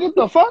pussy, nigga.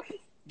 The fuck?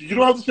 You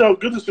don't have to say how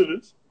good this shit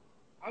is.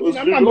 I mean,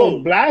 I'm not gonna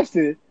blast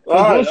it.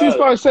 Once you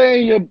start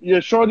saying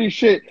your shorty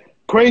shit,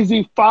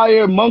 crazy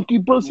fire monkey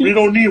pussy, we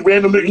don't need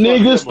random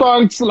niggas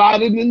start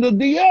sliding in the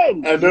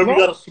DM. And then we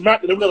gotta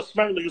smack. Then we gotta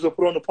smack niggas and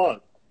put on the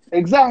pod.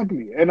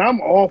 Exactly, and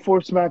I'm all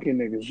for smacking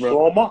niggas, bro.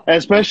 So am I.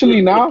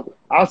 Especially now,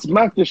 I'll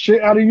smack the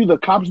shit out of you. The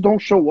cops don't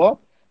show up.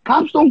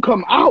 Cops don't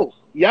come out.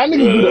 Y'all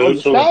niggas need to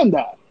understand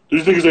that.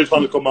 These niggas ain't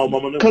trying to come out,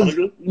 mama. Cause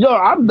yo,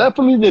 I'm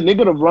definitely the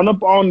nigga to run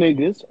up on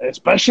niggas,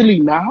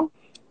 especially now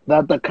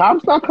that the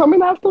cops not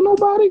coming after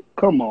nobody.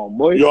 Come on,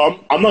 boy. Yo,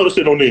 I'm not gonna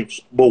say no names,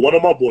 but one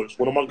of my boys,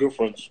 one of my good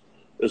friends,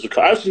 is a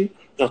cop. Actually,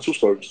 got 2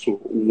 stories too.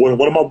 One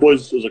of my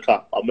boys is a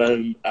cop. I met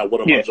him at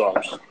one of my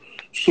jobs.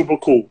 Super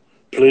cool.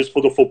 Plays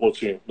for the football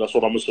team. That's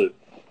what I'm gonna say.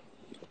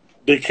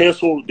 They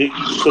canceled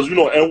because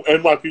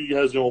NYPD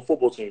has their own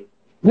football team.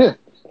 Yeah.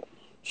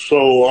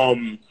 So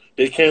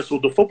they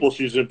canceled the football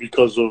season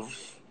because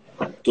of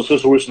the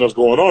situation that's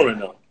going on right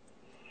now.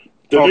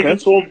 The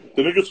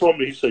nigga told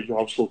me, he said, "Yo,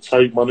 I'm so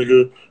tight, my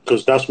nigga,"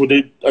 because that's what I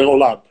ain't gonna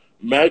lie.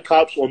 Mad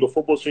cops on the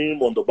football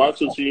team, on the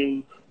boxing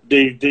team,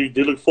 they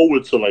look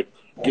forward to like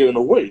getting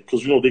away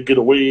because they get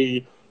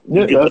away.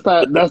 Yeah,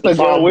 that's the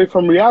get away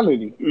from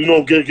reality.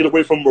 Get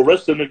away from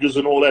arresting niggas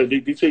and all that.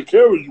 They take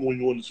care of you when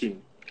you're on the team.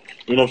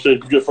 You know what I'm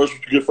saying? You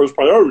get first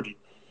priority,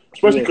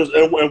 especially because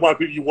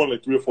NYPD won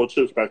like 3 or 4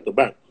 chips back to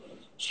back.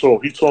 So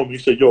he told me,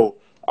 he said, "Yo,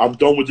 I'm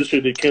done with this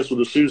shit. They canceled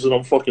the season.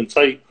 I'm fucking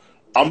tight.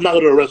 I'm not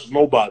gonna arrest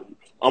nobody.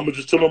 I'm gonna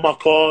just chill in my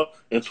car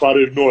and try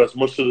to ignore as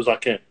much shit as I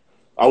can."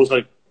 I was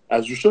like,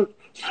 "As you should."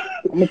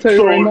 I'm gonna tell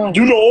you right now.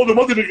 All the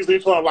other niggas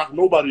ain't trying to lock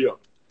nobody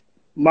up.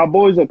 My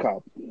boy's a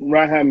cop,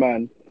 right hand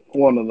man,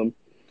 one of them,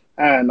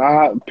 and I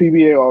have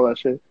PBA, all that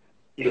shit.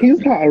 Yeah. He's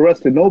not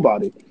arrested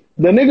nobody.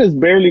 The nigga's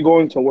barely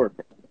going to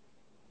work.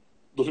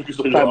 The nigga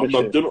said,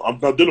 I'm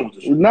not dealing with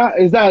this shit.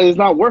 It's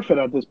not worth it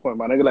at this point,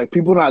 my nigga. Like,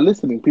 people not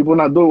listening. People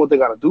not doing what they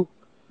gotta do.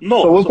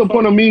 No. So what's the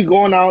point of me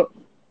going out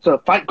to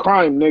fight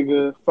crime,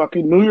 nigga?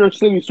 Fucking New York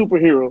City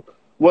superhero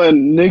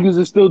when niggas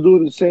is still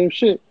doing the same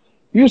shit.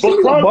 You see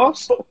the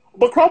boss?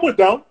 But crime went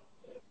down.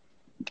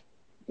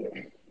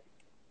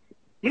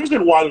 Niggas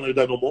ain't wilding like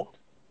that no more.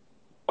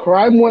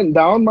 Crime went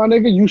down, my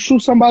nigga. You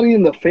shoot somebody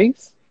in the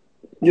face,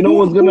 you know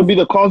what's gonna be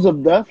the cause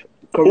of death?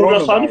 Who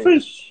got shot in the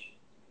face?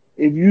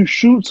 If you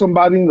shoot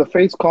somebody in the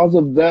face, cause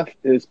of death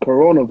is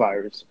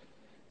coronavirus.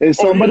 If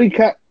somebody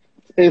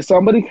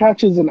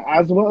catches an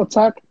asthma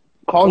attack,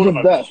 cause of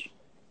death,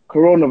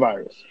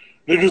 coronavirus.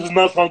 Niggas is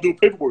not trying to do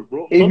paperwork,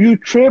 bro. If you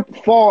trip,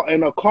 fall,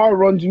 and a car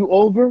runs you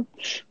over,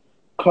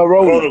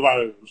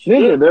 coronavirus.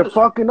 Nigga, they're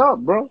fucking up,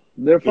 bro.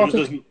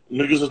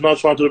 Niggas is not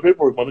trying to do the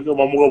paperwork, my nigga. I'm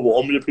gonna go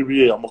on me a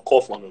PBA. I'm gonna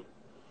cough on him.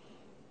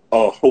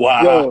 Oh,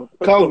 wow. Yo,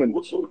 Calvin.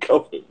 What's up,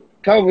 Calvin?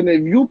 Calvin,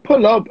 if you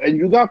pull up and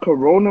you got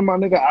corona, my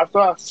nigga, after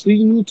I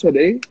seen you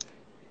today,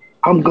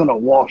 I'm gonna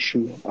wash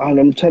you. And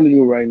I'm telling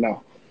you right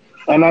now.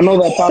 And I know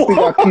that Papi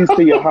got keys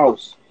to your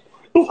house.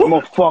 I'm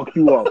gonna fuck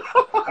you up.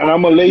 And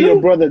I'm gonna lay your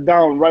brother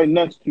down right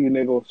next to you,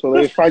 nigga, so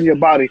they find your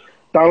body.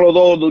 Están los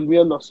dos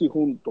durmiendo así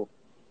juntos.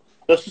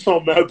 That's just all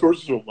mad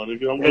personal, my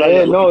nigga.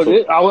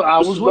 I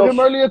was with him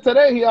earlier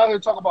today. He out here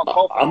talking about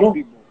coughing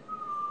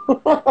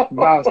people.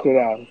 Bastard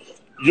ass.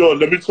 Yo,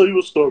 let me tell you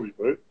a story,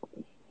 right?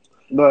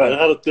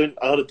 I had a thing.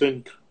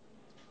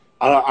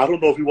 I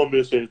don't know if you want me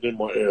to say his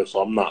name on air,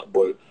 so I'm not.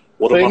 But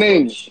say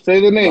names. Say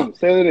the name.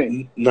 Say the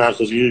name. Nah,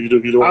 because you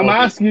don't. I'm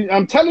asking.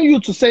 I'm telling you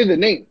to say the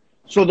name.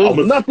 So there's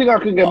nothing I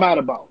can get mad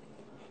about.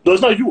 No,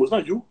 it's not you. It's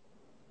not you.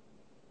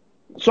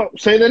 So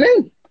say the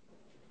name.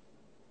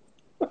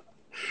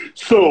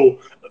 So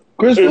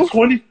Crystal? in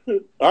 20.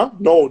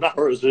 No, not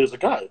her. It's a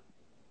guy.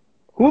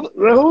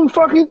 Who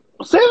fucking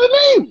say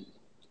the name?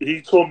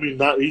 He told me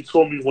not. He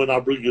told me when I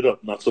bring it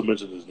up not to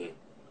mention his name.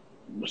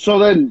 So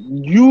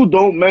then you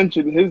don't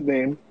mention his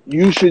name.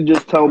 You should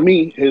just tell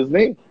me his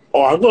name.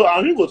 Oh, I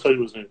ain't gonna tell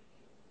you his name.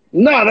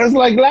 Nah, that's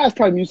like last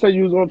time you said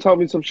you was gonna tell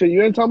me some shit.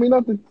 You ain't tell me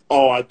nothing.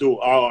 Oh, I do.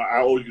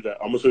 I owe you that.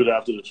 I'm gonna tell you that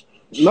after this.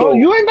 No,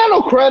 you ain't got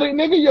no credit,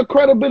 nigga. Your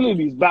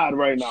credibility's bad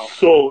right now.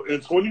 So in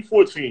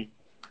 2014,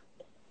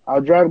 I'll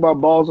drag my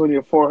balls on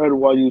your forehead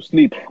while you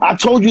sleep. I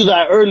told you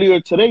that earlier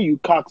today, you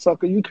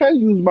cocksucker. You can't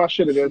use my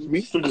shit against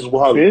me,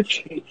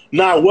 bitch.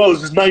 Nah,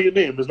 Wells, it's not your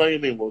name. It's not your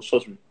name, Wells.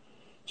 Trust me.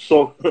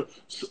 So,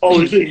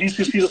 he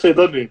said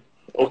that name.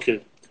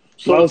 Okay.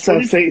 So well,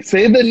 say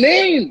the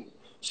name.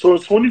 So in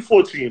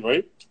 2014,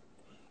 right?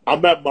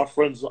 I'm at my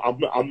friend's.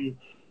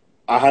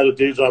 I I had a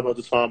day job at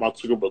the time. I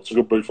took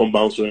a break from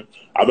bouncing.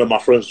 I'm at my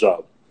friend's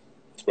job,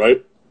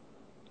 right?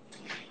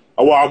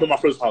 Well, I'm at my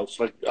friend's house,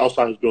 like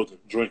outside his building,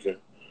 drinking.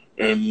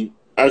 And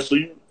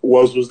actually,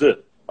 Wells was there.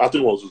 I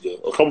think Wells was there.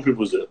 A couple people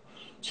was there.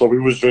 So we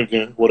was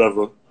drinking,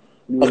 whatever.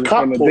 You was in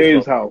front of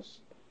Dave's house.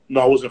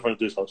 No, I wasn't in front of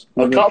Dave's house.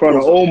 You was in front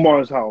of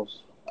Omar's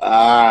house.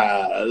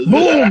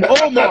 Boom,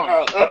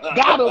 Omar.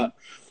 Got him.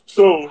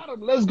 So, got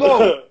him. Let's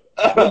go.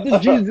 What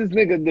did Jesus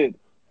nigga did?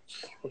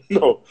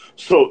 No.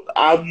 So,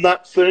 I'm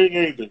not saying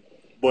anything.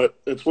 But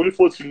in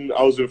 2014,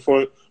 I was in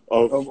front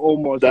of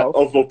Omar's house.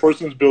 Of a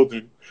person's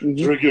building,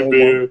 drinking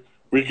beer.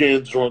 We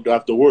getting drunk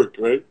after work,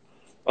 right?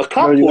 A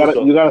cop pulls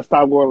up. You gotta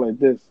stop going like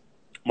this.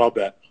 My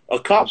bad. A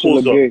cop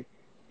pulls up.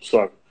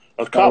 Sorry.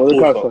 A cop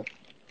pulls up.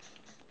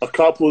 A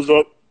cop pulls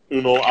up.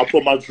 You know, I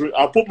put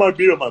my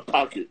beer in my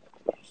pocket,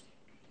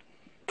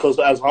 cause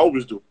as I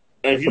always do.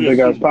 And he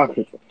didn't see me.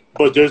 Pocket.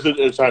 But there's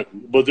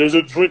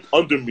a drink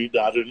under me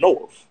that I didn't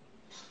know of.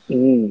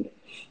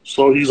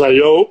 So he's like,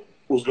 "Yo,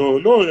 what's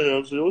going on here?"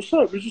 I'm saying, "What's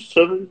up? We just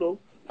chilling, you know,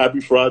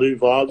 happy Friday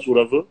vibes,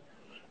 whatever."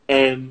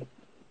 And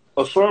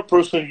a certain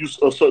person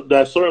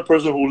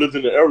who lived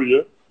in the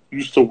area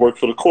used to work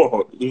for the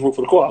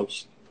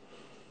courthouse.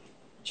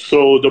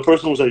 So the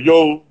person was like,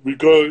 "Yo, we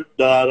good?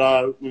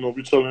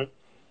 We chilling."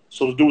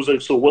 So the dude was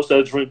like, "So what's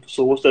that drink?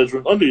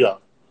 Under y'all?"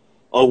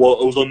 Oh, well,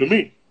 it was under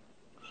me.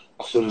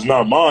 I said, "It's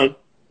not mine."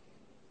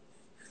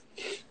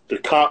 The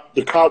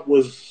cop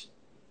was,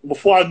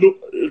 before I knew,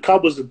 the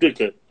cop was a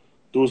dickhead.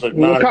 Dude was like,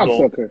 "Nah,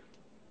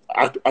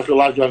 I could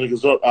lock y'all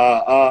niggas up."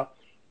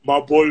 My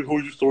boy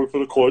who used to work for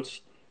the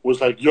courts was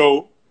like,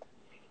 "Yo,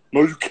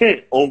 no, you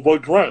can't. On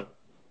what ground?"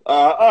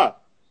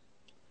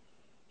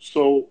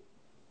 So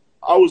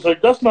I was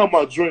like, "That's not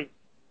my drink,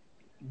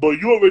 but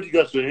you already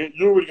got your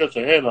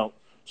hand out.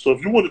 So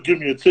if you want to give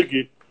me a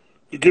ticket,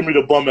 you give me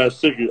the bum ass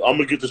ticket. I'm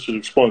gonna get this shit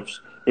expunged."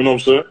 You know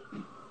what I'm saying?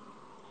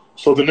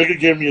 So the nigga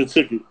gave me a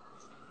ticket.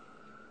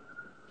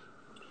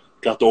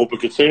 Got the open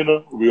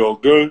container. We all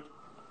good,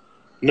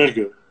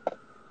 nigga.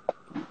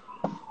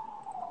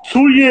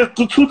 3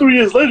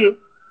 years later,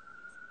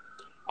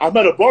 I'm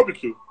at a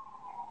barbecue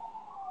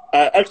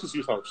at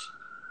Ecstasy's house.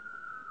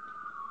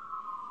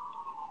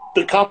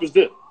 The cop is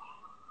there.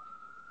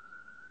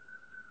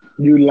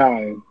 You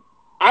lying.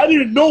 I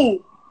didn't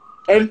know.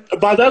 And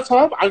by that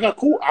time, I got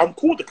cool. I'm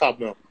cool with the cop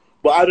now.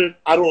 But I didn't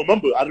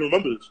remember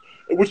this.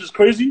 Which is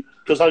crazy,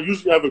 because I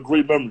usually have a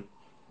great memory.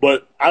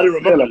 But I didn't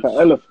remember this. Like an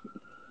elephant.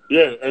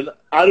 Yeah, and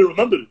I didn't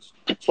remember this.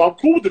 So I'm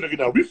cool with the nigga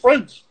now. We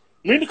friends.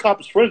 Me and the cop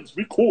is friends.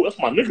 We cool. That's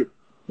my nigga.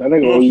 That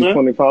nigga owes you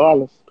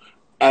 $25.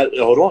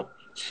 Hold on.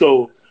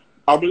 So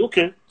I'm like,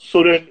 okay.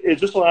 So then it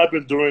just so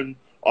happened during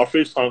our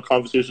FaceTime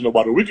conversation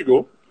about a week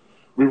ago,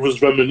 we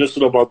was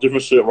reminiscing about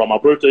different shit around my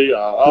birthday.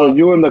 So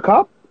you and the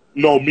cop?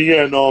 No, me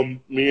and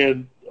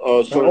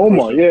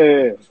Omar.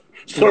 Yeah.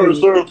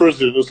 Certain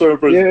person.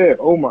 Yeah,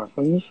 Omar.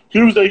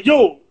 He was like,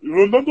 "Yo,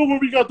 remember when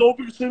we got the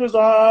open containers?"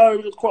 I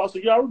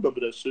said, "Yeah, I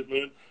remember that shit,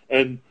 man."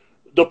 And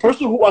the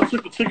person who I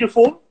took the ticket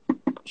for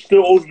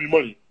still owes me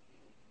money.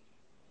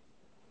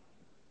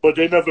 But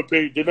they never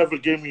paid. They never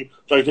gave me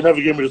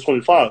the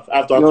 25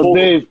 after I told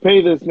them. Dave,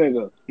 pay this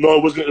nigga. No,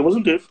 it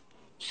wasn't Dave.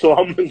 So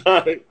I'm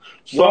like,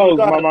 it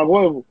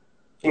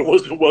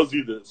wasn't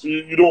either. So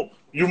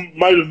you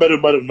might have met him,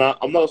 might have not.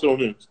 I'm not saying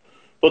names.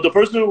 But the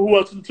person who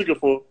I took the ticket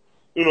for,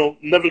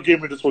 never gave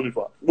me the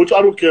 25, which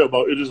I don't care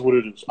about. It is what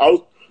it is. I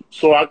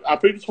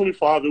paid the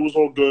 25. It was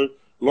all good.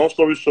 Long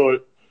story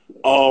short,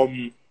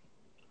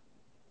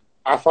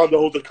 I found out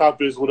who the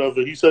cop is,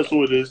 whatever. He says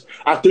who it is.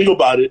 I think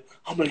about it.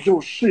 I'm like,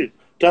 yo, shit,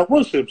 that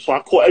was him. So I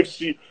called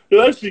Ecstasy.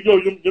 Yo,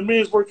 your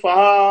man's work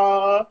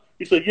for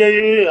He said,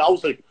 yeah. I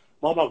was like,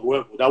 Mama,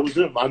 whoever. That was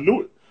him. I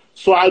knew it.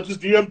 So I just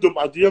DM'd him.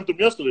 I DM'd him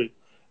yesterday.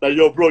 Like,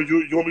 yo, bro,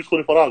 you owe me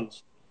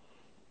 $25.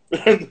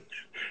 And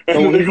the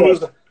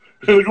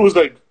nigga was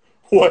like,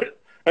 what?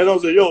 And I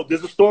was like, yo,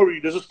 there's a story.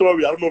 I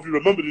don't know if you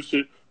remember this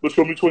shit, but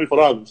you owe me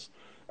 $25.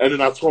 And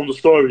then I told him the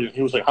story, and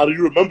he was like, how do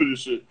you remember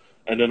this shit?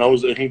 And then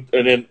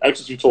then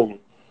Ecstasy told me.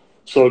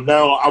 So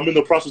now I'm in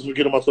the process of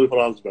getting my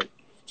 $25 back.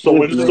 So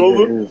when this is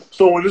over,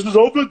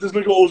 this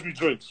nigga owes me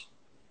drinks.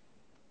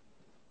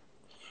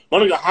 My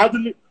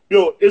nigga,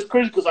 it's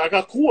crazy because I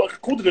got cool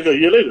the nigga a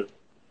year later.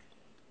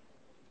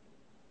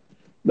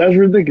 That's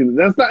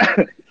ridiculous. That's not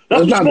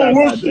that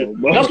bad, shit.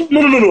 No.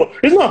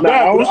 It's not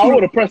bad. I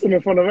would have pressed him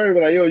in front of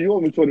everybody. Like, yo, you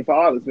owe me $25,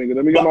 nigga.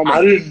 Let me get my money.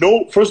 I didn't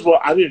know. First of all,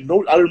 I didn't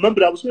know. I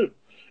remember that was him.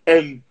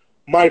 And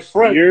my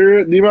friend,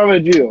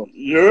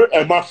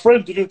 and my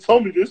friend didn't tell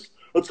me this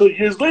until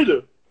years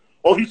later.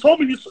 Oh, he told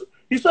me.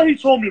 He said he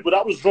told me, but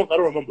I was drunk. I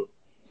don't remember.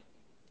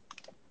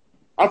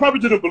 I probably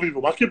didn't believe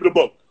him. I keep it a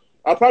buck.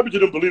 I probably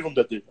didn't believe him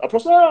that day. I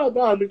probably said,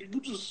 nah, nigga,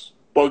 you just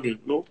bugging,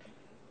 no?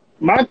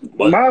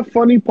 My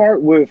funny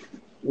part with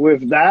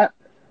that,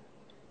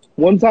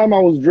 one time I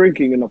was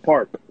drinking in the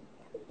park.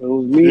 It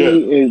was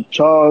me and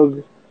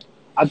Chug.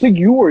 I think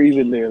you were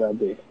even there that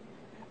day.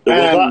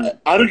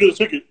 I didn't get a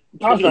ticket.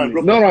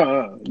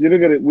 No. You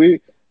didn't get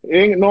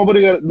it.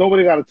 Nobody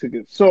got a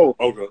ticket. So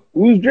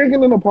we was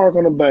drinking in the park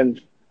on a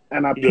bench,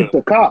 and I picked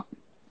the cop.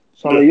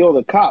 So I'm like, yo,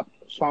 the cop.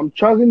 So I'm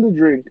chugging the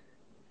drink,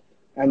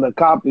 and the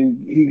cop,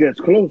 he gets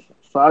close.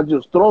 So I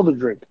just throw the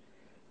drink.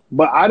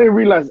 But I didn't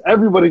realize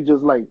everybody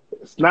just, like,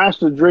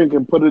 snatched the drink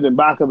and put it in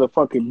back of the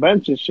fucking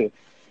bench and shit.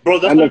 Bro,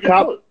 that's And how the you get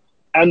cop, caught.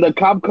 and the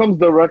cop comes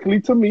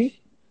directly to me.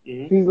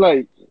 Mm-hmm. He's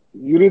like,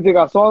 you didn't think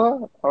I saw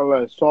that? I'm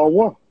like, saw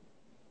what?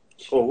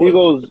 So what? He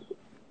goes,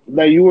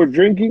 that you were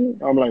drinking?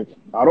 I'm like,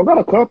 I don't got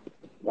a cup.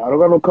 I don't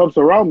got no cups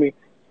around me.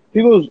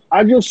 He goes,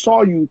 I just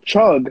saw you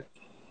chug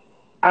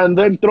and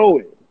then throw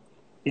it.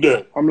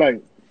 Yeah. I'm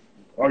like,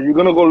 are you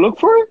going to go look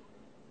for it?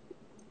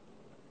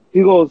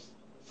 He goes,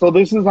 so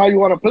this is how you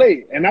want to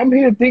play. And I'm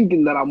here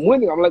thinking that I'm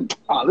winning. I'm like,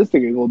 this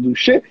thing ain't going to do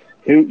shit.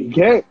 He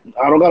can't.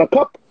 I don't got a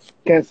cup.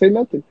 Can't say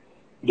nothing.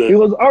 Yeah. He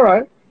goes, all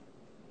right.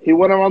 He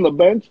went around the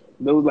bench.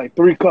 There was like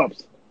 3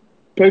 cups.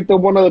 Picked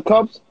up one of the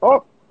cups.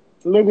 Oh,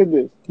 look at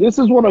this. This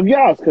is one of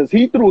y'all's because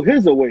he threw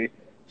his away.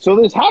 So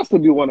this has to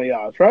be one of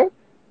y'all's, right?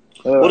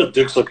 What a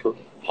dick sucker.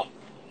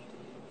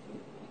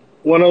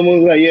 One of them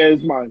was like, yeah,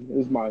 it's mine.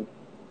 It's mine.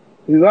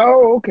 He's like,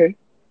 oh, okay.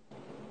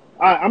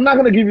 I'm not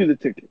going to give you the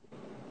ticket.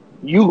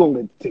 You going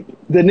to get the ticket.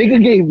 The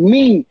nigga gave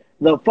me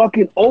the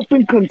fucking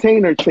open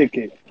container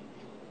ticket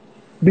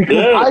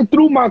because I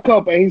threw my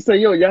cup and he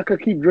said, yo, y'all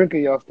could keep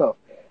drinking y'all stuff.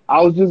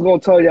 I was just going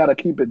to tell y'all to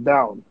keep it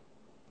down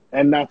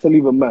and not to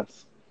leave a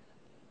mess.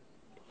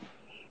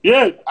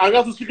 Yeah, I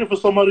got the ticket for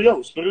somebody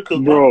else, nigga,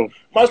 because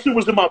my shit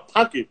was in my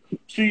pocket.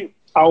 See,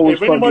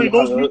 if anybody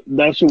knows me,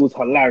 that shit was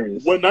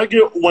hilarious. When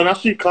I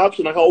see cops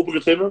and I got open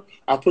container,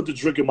 I put the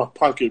drink in my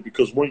pocket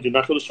because 1, you're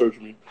not gonna search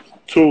me.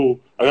 2,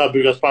 I got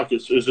big ass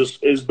pockets.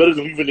 It's better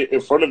than leaving it in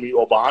front of me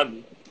or behind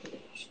me.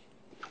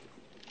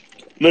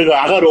 Nigga,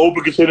 I got an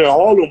open container in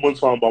Harlem one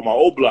time by my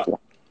old block,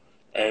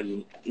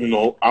 and you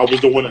know I was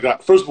the one that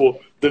got. First of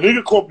all, the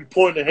nigga caught me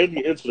pouring the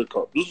Henny into the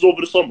cup. This is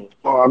over the summer.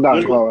 Oh,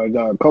 I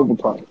got a couple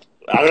times.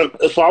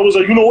 So I was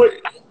like, you know what?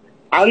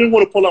 I didn't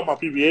want to pull out my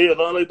PBA or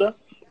nothing like that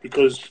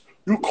because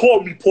you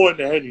caught me pouring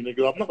the Henny,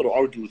 nigga. I'm not going to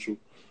argue with you.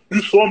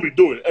 You saw me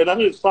do it, and I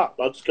didn't stop.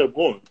 I just kept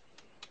going.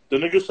 The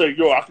nigga said,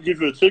 yo, I can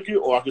give you a ticket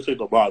or I can take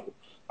the bottle.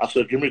 I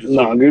said, give me the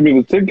ticket. Nah, give me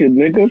the ticket,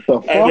 nigga.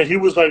 The fuck? And then he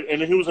was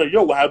like,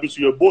 yo, what happened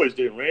to your boys?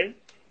 They ran?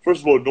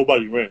 First of all,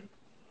 nobody ran.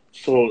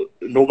 So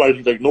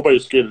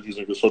nobody's scared of these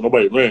niggas, so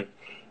nobody ran.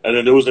 And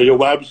then they was like, yo,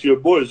 what happened to your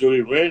boys? Yo,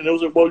 they ran. And they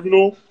was like, well, you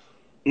know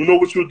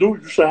what you do?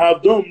 You should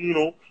have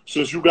them,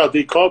 since you got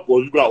their cup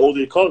or you got all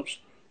their cups,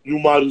 you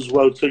might as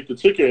well take the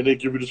ticket and they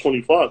give you the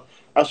 25.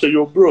 I said,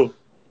 yo, bro,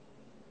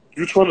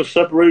 you trying to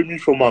separate me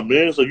from my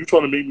mans? Like, you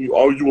trying to make me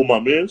argue with my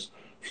mans?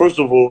 First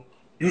of all,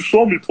 you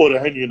saw me pour the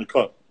Henny in the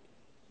cup.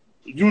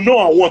 You know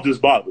I want this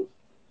bottle.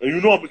 And you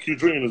know I'm going to keep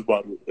drinking this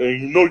bottle.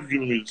 And you know you're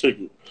giving me the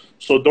ticket.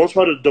 So don't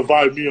try to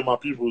divide me and my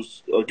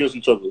peoples against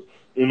each other.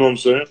 You know what I'm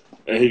saying?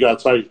 And he got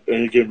tight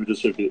and he gave me the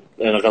ticket.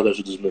 And I got that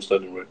shit dismissed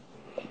anyway.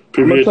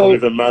 PBA don't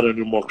even matter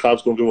anymore.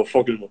 Cops don't give a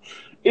fuck anymore.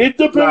 It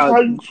depends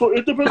how you talk.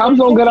 It depends. Cops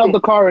don't get out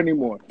the car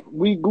anymore.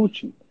 We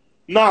Gucci.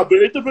 Nah, but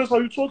it depends how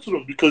you talk to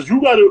them because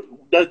you got to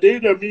that day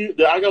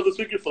that I got the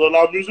ticket for the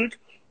loud music.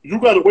 You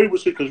got away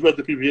with shit because you had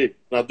the PBA,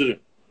 and I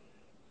didn't.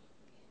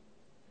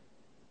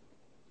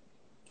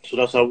 So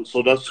that's how.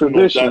 So that's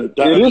tradition.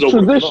 It is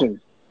tradition.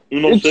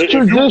 You know what I'm saying? It's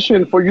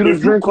tradition for you to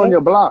drink on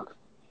your block.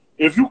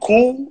 If you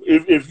cool,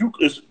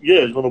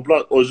 it's on the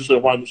block or is this a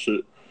wine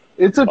shit?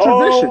 It's a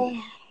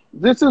tradition.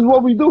 This is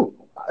what we do.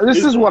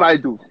 This is what I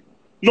do.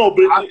 No,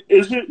 but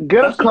is it...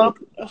 Get a cup.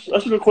 That's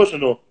a good question,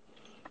 though.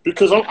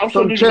 Because I'm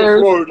some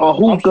chairs, a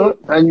hookah,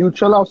 and you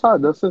chill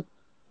outside. That's it.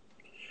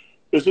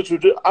 Is it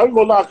tradition? I ain't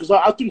gonna lie, because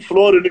I think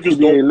Florida niggas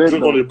don't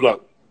drink on their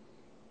block.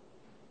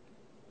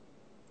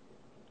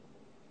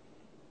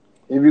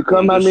 If you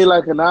come at me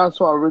like an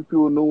asshole, I'll rip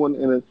you a new one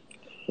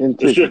in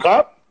Is she a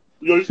cop?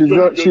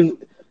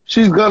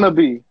 She's gonna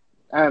be.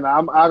 And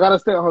I gotta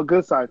stay on her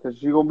good side because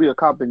she's gonna be a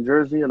cop in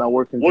Jersey and I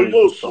work in Jersey.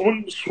 Well, yo,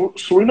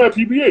 swing that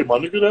PBA, my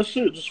nigga. That's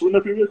it. Just swing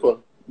that PBA card.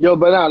 Yo,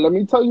 but now let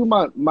me tell you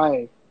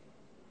my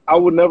I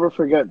would never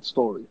forget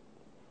story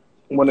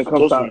when it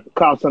comes to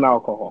cops and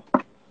alcohol.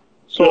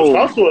 So, yo,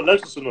 shout out to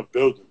Alexis in the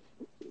building.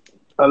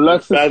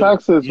 Alexis,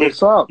 Texas,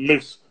 what's up?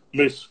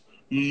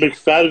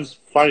 McFadden's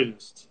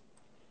finest.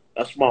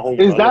 That's my home.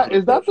 Is that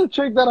the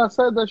chick that I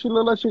said that she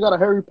looked like she got a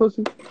hairy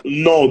pussy?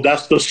 No,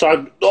 that's the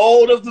side.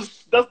 No,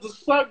 that's the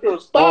side girl.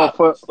 Stop.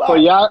 For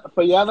y'all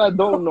that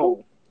don't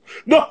know.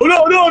 No.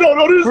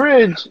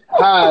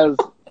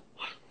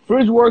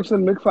 Fridge works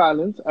in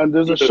McFadden's, and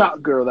there's a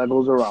shop girl that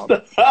goes around.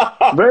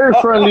 Very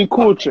friendly,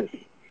 cool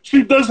chick.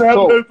 She doesn't have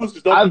a hairy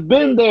pussy. I've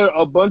been there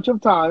a bunch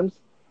of times,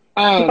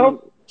 and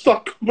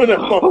stop coming at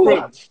my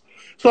friends.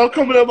 Stop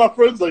coming at my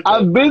friends like that.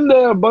 I've been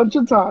there a bunch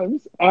of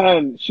times,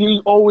 and she's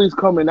always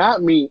coming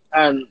at me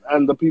and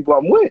the people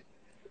I'm with.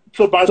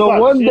 So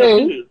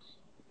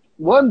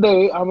one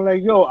day, I'm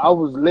like, yo, I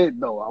was lit,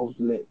 though. I was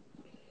lit.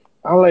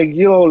 I'm like,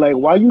 yo, like,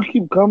 why you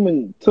keep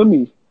coming to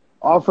me,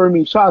 offering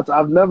me shots?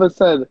 I've never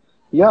said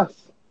yes.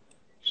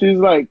 She's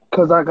like,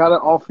 because I got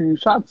to offer you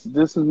shots.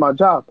 This is my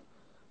job.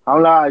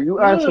 I'm like, you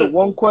answer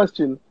one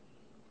question,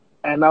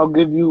 and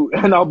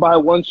I'll buy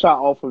one shot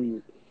off of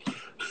you.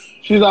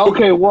 She's like,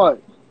 okay, what?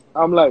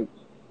 I'm like,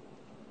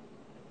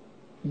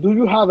 do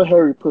you have a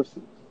hairy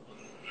pussy?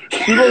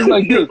 She goes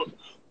like this.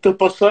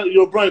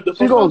 Yo, Brian,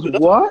 She goes,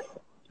 what?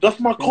 That's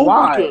my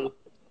Why? coworker.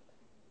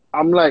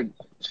 I'm like,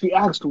 she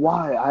asked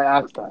why I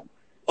asked that.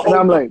 And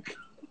I'm like,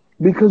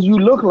 because you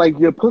look like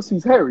your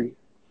pussy's hairy.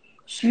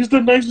 She's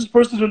the nicest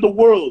person in the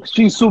world.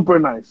 She's super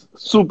nice.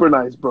 Super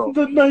nice, bro.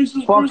 The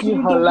nicest person in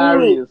the world. Fucking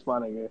hilarious, my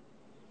nigga.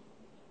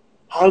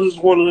 How does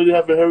one lady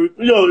have a hairy...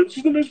 Yo,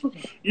 she's the nicest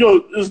person.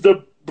 Yo, is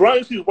the...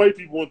 Brian sees white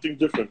people and think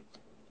different.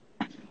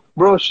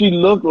 Bro, she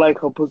looked like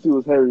her pussy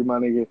was hairy, my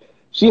nigga.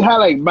 She had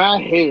like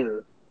mad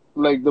hair.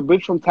 Like the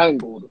bitch from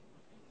Tangled.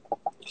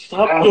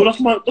 Stop. Yo, that's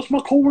my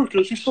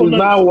coworker. She's so nice. She's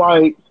not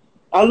white.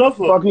 I love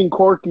her. Fucking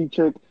quirky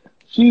chick.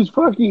 She's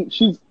fucking...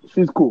 She's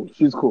cool.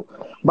 She's cool.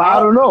 But I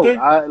don't know.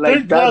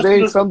 That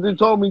day, something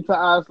told me to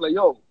ask, like,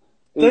 yo,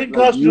 thank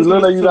God you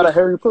look like you got a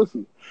hairy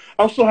pussy.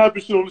 I'm so happy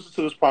she don't listen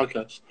to this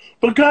podcast.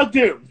 But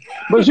goddamn.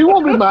 But she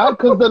won't be mad,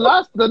 because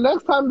the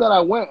next time that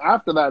I went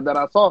after that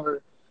I saw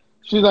her,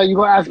 she's like, you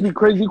gonna ask me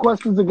crazy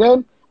questions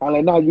again? I'm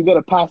like, nah, you got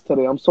to pass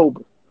today. I'm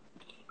sober.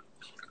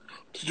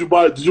 Did you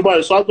buy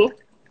a shot, though?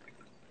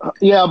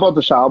 Yeah, I bought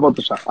the shot. I bought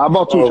two shots. I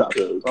bought two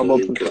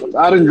shots.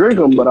 I didn't drink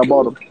them, but I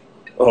bought them.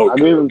 I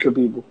gave them to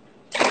people.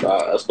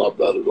 Nah, that's not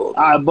bad at all.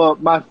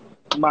 But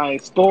my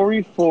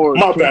story for...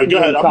 My bad, go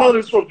ahead. I'm not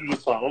interrupting you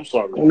this time. I'm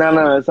sorry.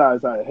 No, it's all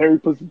right. Hairy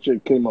pussy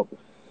chick came up.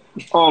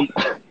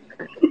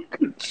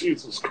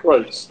 Jesus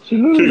Christ. She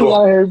literally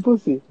got a hairy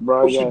pussy,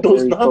 bro. She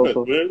does not,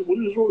 man. What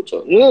is wrong with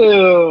you?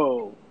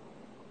 Ew.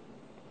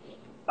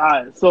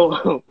 Alright,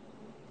 so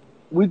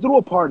we threw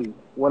a party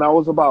when I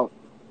was about,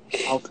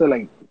 I'll say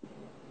like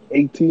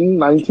 18,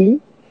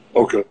 19.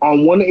 Okay.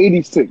 On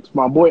 186.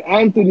 My boy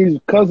Anthony's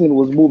cousin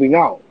was moving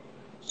out.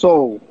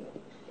 So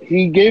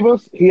he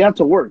had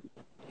to work.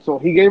 So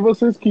he gave us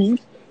his keys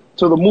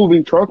to the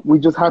moving truck. We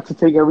just had to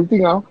take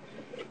everything out.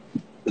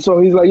 So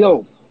he's like,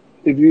 yo,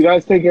 if you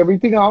guys take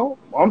everything out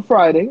on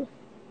Friday,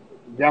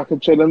 y'all can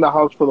chill in the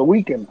house for the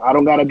weekend. I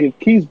don't got to give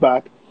keys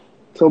back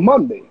till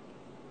Monday.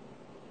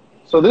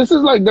 So this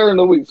is like during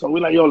the week. So we're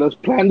like, yo, let's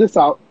plan this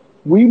out.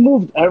 We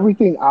moved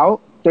everything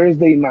out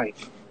Thursday night.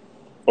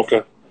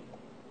 Okay.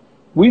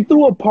 We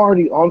threw a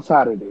party on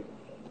Saturday.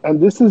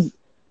 And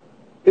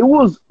it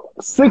was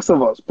 6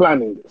 of us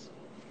planning this.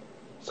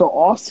 So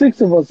all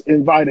 6 of us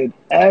invited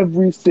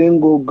every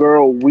single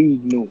girl we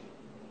knew.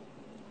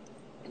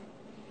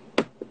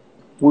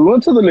 We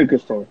went to the liquor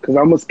store, because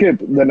I'm going to skip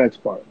the next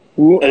part.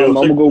 I'm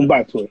going to go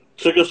back to it.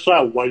 Take a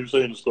shot while you're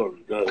saying the story.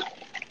 Go ahead.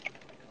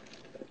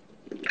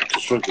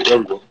 Just drink it. There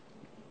we go.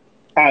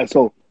 All right,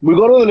 so we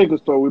go to the liquor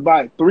store. We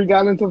buy 3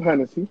 gallons of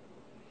Hennessy.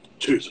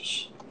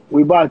 Jesus.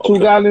 We buy 2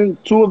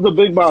 of the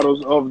big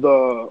bottles of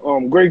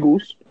the Grey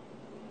Goose.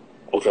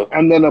 Okay.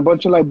 And then a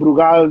bunch of like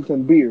Brugals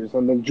and beers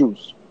and then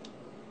juice.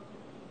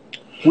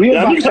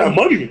 Yeah, you got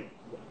money.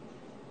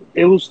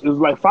 It was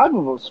like 5,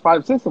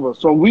 6 of us.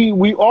 So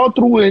we all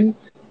threw in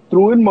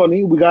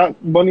money. We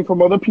got money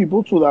from other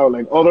people too, that were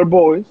like other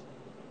boys.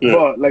 Yeah.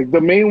 But like the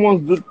main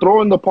ones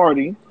throwing the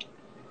party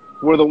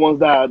were the ones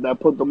that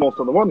put the most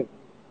of the money.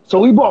 So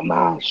we bought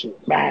mad shit.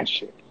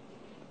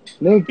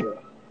 Nigga.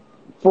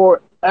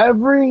 For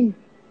every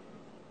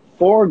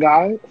 4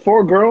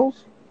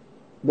 girls,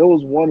 there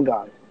was 1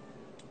 guy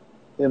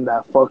in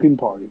that fucking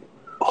party.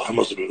 Oh, that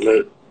must have been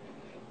lit.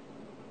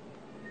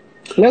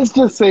 Let's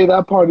just say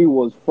that party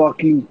was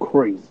fucking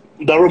crazy.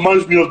 That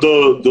reminds me of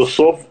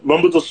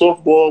remember the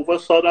softball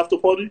West Side after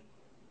party?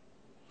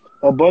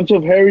 A bunch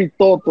of hairy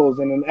totos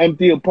in an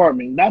empty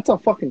apartment. That's a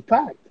fucking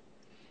fact.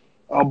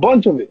 A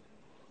bunch of it.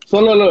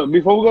 So look,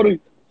 before we go to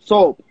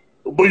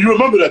but you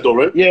remember that though,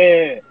 right?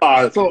 Yeah.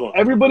 Right, so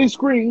everybody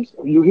screams.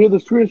 You hear the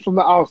screams from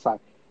the outside.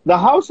 The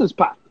house is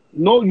packed.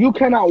 No, you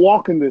cannot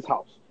walk in this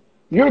house.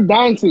 You're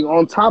dancing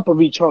on top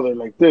of each other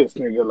like this,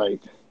 nigga, like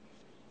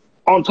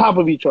on top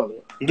of each other.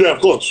 Yeah,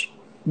 of course.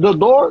 The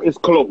door is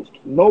closed.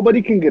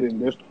 Nobody can get in.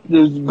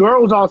 There's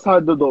girls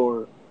outside the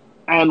door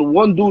and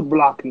 1 dude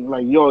blocking.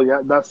 Like, yo,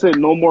 yeah, that's it.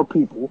 No more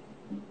people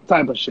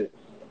type of shit.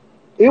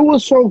 It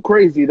was so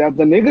crazy that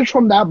the niggas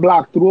from that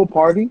block threw a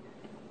party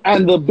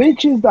and the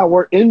bitches that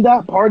were in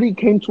that party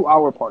came to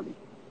our party.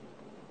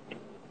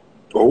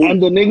 Oh.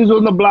 And the niggas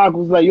on the block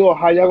was like, yo,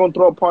 how y'all gonna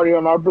throw a party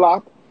on our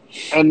block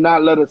and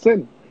not let us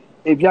in?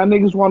 If y'all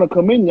niggas want to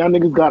come in, y'all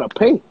niggas gotta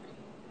pay.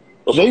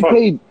 They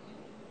paid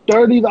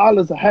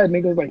 $30 a head,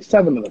 niggas, like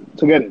 7 of them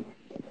to get in.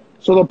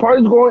 So the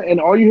party's going,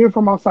 and all you hear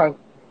from outside,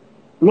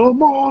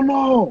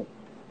 no.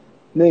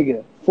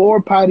 Nigga,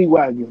 4 paddy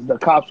wagons, the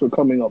cops were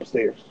coming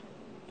upstairs.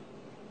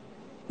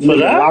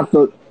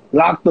 Nigga,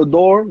 lock the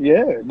door,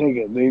 yeah,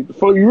 nigga.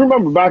 You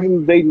remember back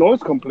in the day,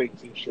 noise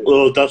complaints and shit.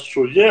 Oh, that's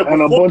true, yeah.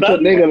 And a bunch of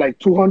nigga, like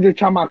 200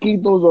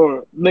 chamaquitos,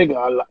 or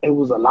nigga, it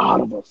was a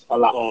lot of us, a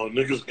lot. Oh,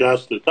 niggas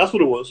gassed it. That's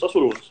what it was.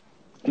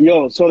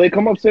 Yo, so they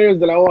come upstairs,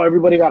 they're like, oh,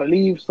 everybody gotta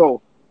leave,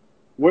 so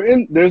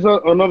there's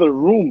another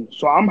room,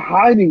 so I'm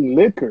hiding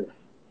liquor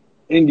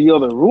in the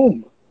other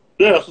room.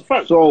 Yeah, that's a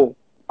fact. So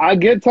I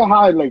get to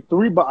hide like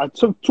 3, I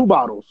took 2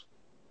 bottles.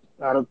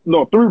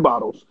 3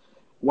 bottles.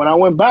 When I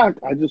went back,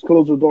 I just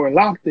closed the door and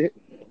locked it.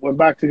 went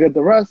back to get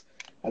the rest,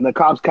 and the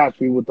cops catch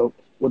me with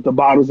the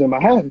bottles in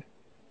my hand.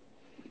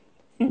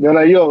 They're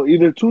like, yo,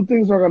 either two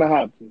things are gonna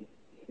happen.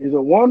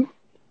 Either one,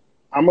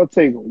 I'm gonna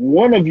take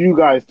one of you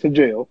guys to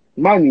jail.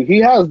 Mind you, he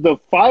has the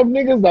 5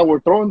 niggas that were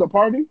throwing the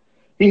party.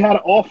 He had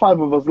all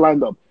 5 of us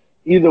lined up.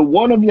 Either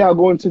one of y'all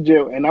going to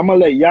jail, and I'm gonna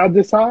let y'all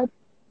decide,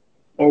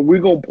 or we're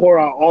gonna pour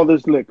out all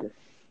this liquor.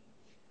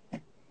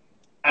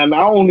 And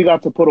I only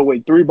got to put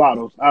away 3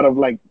 bottles out of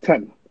like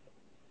 10.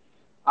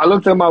 I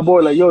looked at my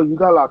boy like, yo, you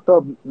got locked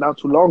up not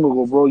too long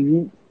ago, bro.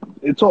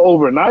 It's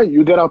overnight.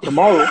 You get out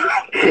tomorrow.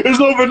 It's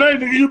overnight,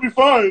 nigga. You'll be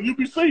fine. You'll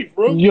be safe,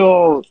 bro.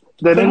 Yo,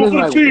 the nigga's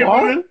like, team,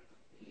 what? Man.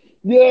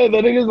 Yeah, the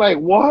nigga's like,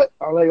 what?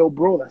 I'm like, yo,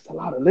 bro, that's a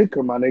lot of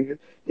liquor, my nigga.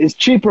 It's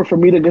cheaper for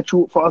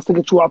us to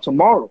get you out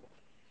tomorrow.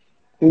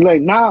 He's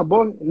like, nah,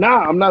 boy,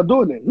 nah, I'm not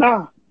doing it,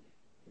 nah.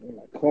 I'm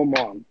like, come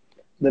on.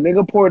 The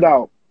nigga poured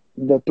out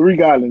the 3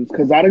 gallons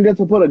because I didn't get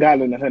to put a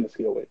gallon of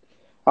Hennessy away.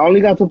 I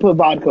only got to put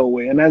vodka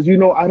away, and as you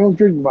know, I don't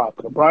drink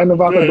vodka. Brian and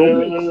vodka don't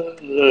mix.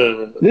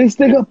 This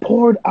nigga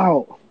poured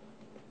out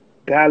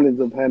gallons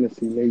of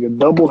Hennessy, nigga,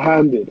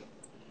 double-handed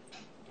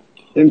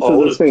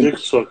into the sink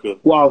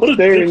while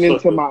staring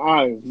into my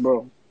eyes,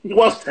 bro.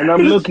 And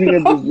I'm looking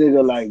at this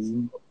nigga like,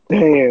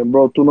 damn,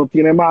 bro, tú no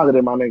tienes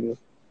madre, my nigga.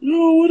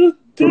 Yo, what a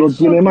tú no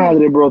tienes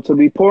madre, bro. To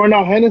be pouring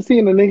out Hennessy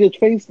in a nigga's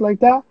face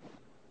like that,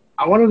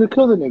 I wanted to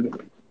kill the nigga.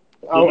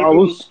 I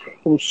was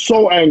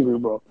so angry,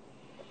 bro.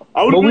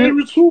 I would have been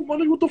angry too, my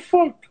nigga. What the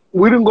fuck?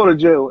 We didn't go to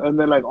jail, and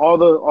then like all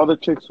the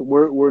chicks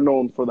were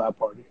known for that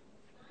party.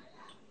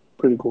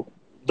 Pretty cool.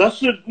 That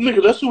shit,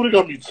 nigga. That shit would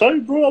have got me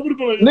tight, bro. I would have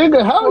been like,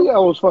 nigga, hell yeah, I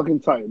was fucking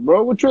tight,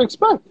 bro. What you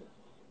expect?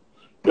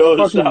 Yo,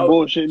 fucking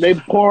bullshit. They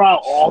pour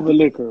out all the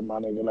liquor, my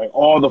nigga, like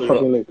all the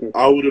fucking liquor.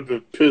 I would have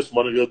been pissed,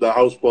 my nigga, at the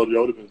house party. I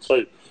would have been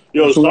tight.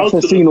 Yo, shout out to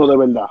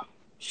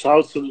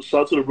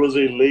the Bros.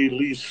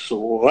 Lee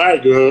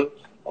Swagger.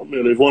 I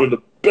mean, they wanted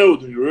the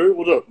building. You heard?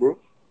 What's up, bro?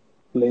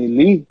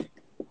 Lee.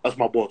 That's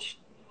my boss.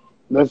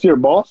 That's your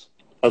boss?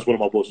 That's one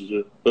of my bosses,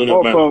 yeah.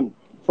 From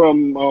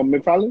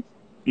McFarland's?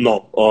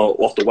 No,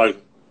 off the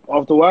wagon.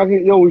 Off the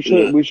wagon? Yo, we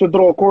should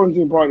throw a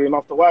quarantine party and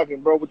off the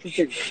wagon, bro. What you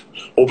think?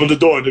 Open the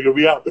door, nigga.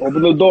 We out.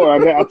 Open the door.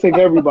 I'll take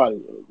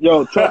everybody.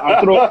 Yo,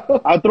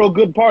 I throw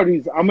good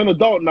parties. I'm an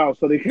adult now,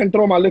 so they can't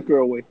throw my liquor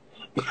away.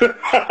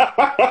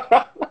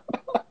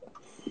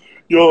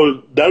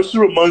 Yo, that shit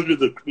reminds me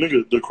of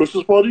the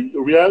Christmas party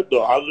we had, the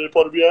holiday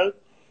party we had.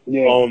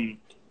 Yeah.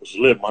 It's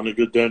lit, my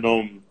nigga. Then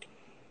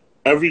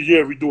every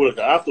year we do like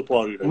an after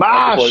party.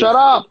 Like, shut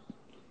up.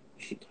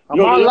 I'm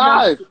on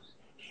live.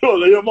 Yo,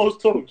 let your mouth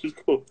talk. She's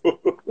cool.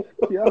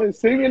 Yeah, they're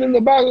singing in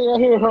the back. I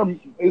hear her.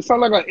 It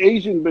sounds like an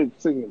Asian bitch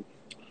singing.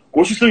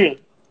 What's she singing?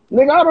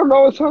 Nigga, I don't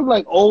know. It sounds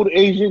like old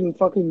Asian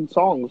fucking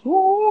songs.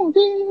 Nigga,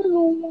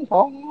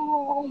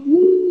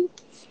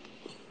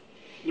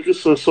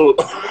 so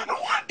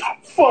what the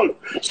fuck?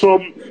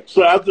 So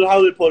after the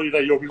holiday party,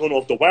 like, yo, we going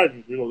off the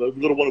wagon. You know, like,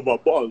 we go to one of our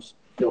bars.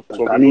 So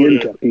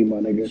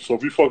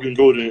we fucking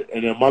go there,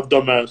 and then my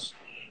dumbass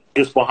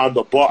gets behind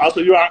the bar. I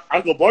said, yo,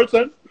 I can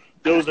bartend.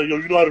 They was like, yo,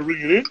 you know how to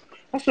ring it in?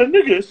 I said,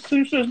 nigga, it's the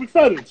same shit as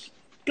McFadden's.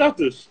 Got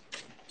this.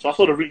 So I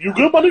started ring. You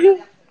good, my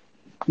nigga?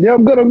 Yeah,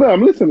 I'm good.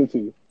 I'm listening to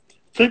you.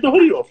 Take the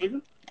hoodie off,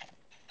 nigga.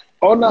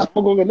 Oh, no, I'm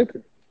going to get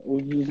liquor. Oh,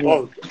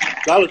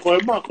 go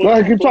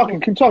ahead, keep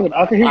talking.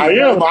 I can hear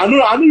you.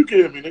 I knew you can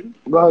hear me, nigga.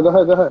 Go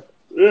ahead.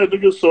 Yeah,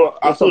 nigga. So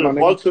I started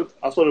what's up,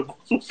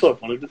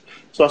 my nigga?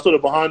 So I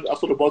started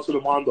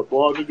bartending behind the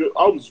bar, nigga.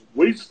 I was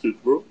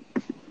wasted, bro.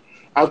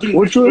 I think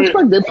what you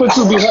expect? They put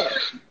you behind.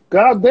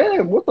 God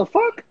damn, what the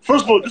fuck?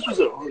 First of all, this was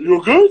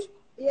you good?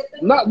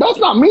 No, that's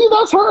not me.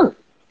 That's her.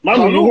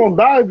 Mama, you gonna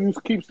die if you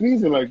keep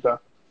sneezing like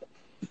that.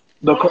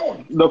 The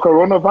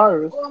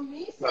coronavirus.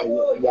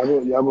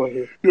 Y'all go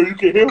here. Yo, you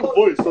can hear her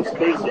voice. That's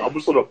crazy. I'm gonna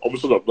shut up.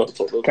 That's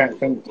all.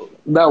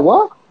 That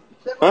what?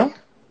 Huh?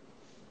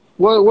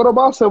 What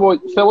about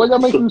cebolla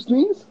make you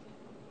sneeze?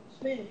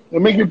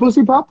 It make your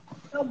pussy pop?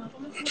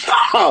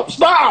 Stop!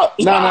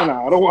 No.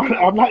 I don't want.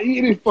 I'm not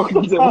eating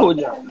fucking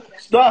cebolla.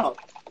 Stop.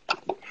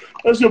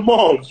 That's your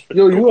mom's.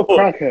 Yo, you a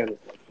crackhead.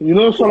 You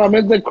know,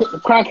 solamente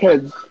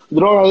crackheads,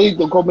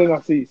 drogaditos comen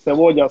así,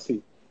 cebolla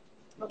así.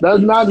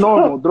 That's not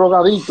normal.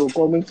 Drogadito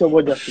comen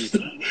cebolla así.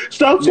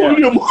 Stop talking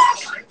to your mom.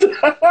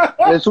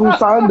 Es un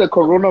sign de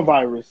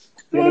coronavirus.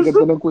 Tiene que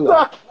tener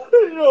cuidado.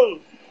 Yo,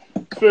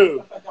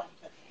 Phil.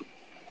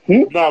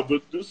 Nah,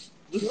 but this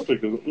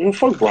nigga,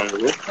 fuck Brian, bro.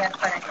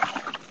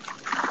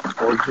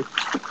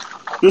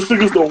 This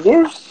nigga's the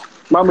worst.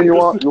 Mama, you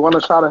want a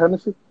shot of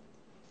Hennessy?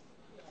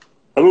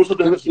 I know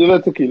something Hennessy. Either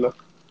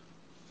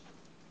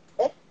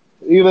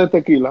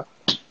tequila.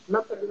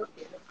 No.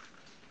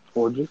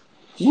 Orgy.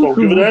 So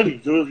give it Annie.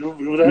 Give it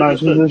Annie. Nah,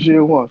 she said she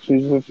won't.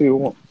 This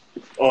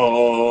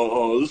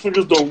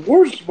nigga's the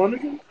worst, my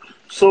nigga.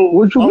 So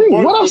what you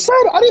mean? What I said?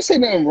 I didn't say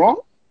nothing wrong.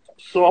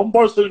 So I'm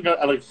bartending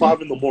at like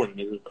 5 in the morning,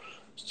 nigga.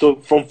 So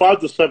from 5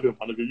 to 7,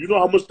 my nigga. You know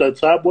how much that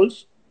tab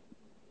was?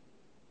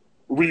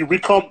 We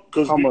comp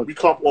because we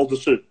comp all the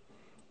shit,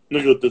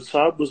 nigga. The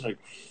tab was like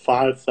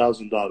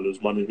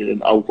 $5,000, my nigga,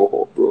 in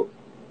alcohol, bro,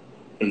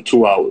 in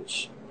 2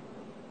 hours.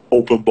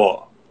 open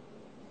bar.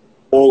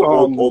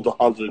 All the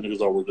holiday niggas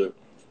that were there.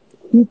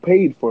 Who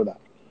paid for that?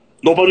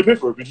 Nobody paid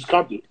for it. We just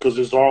comped it because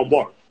it's our own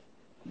bar.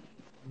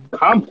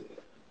 Compton.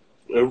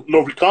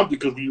 No, we comped it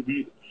because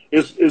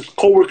it's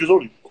co-workers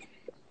only.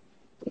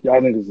 Y'all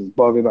niggas is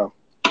bugging out.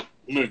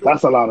 Nigga.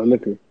 That's a lot of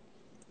liquor.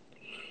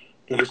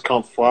 Niggas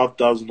count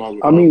 $5,000.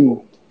 I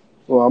mean,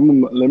 well,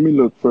 let me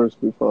look first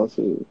before I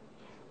say it.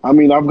 I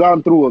mean, I've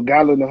gone through a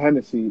gallon of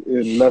Hennessy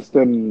in less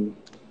than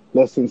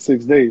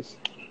 6 days.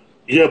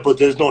 Yeah, but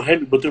there's no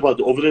Henny. But think about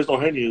it. Over there's no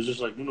Henny. It's just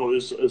like,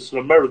 it's an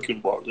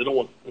American bar. They don't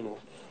want,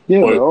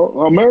 Yeah,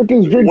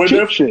 Americans drink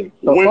cheap shit.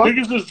 When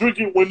niggas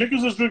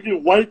is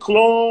drinking White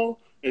Claw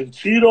and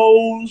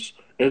Tito's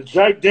and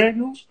Jack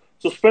Daniels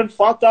to spend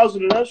 $5,000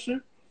 in that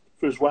shit,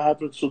 Fish, what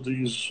happened to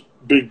these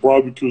big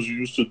barbecues you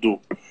used to do?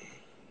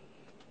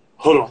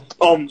 Hold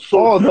on.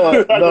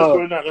 The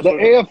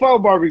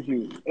AFL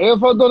barbecue.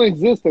 AFL don't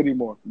exist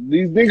anymore.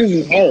 These niggas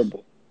is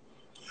horrible.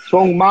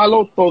 Son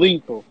malo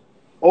todito.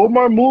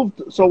 Omar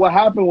moved. So what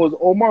happened was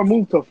Omar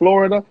moved to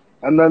Florida,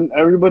 and then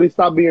everybody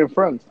stopped being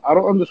friends. I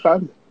don't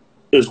understand it.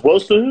 Is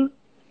Wells still here?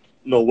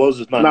 No,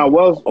 Wells is not. Nah,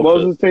 Wells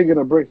is taking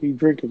a break. He's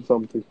drinking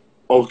something.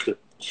 Okay.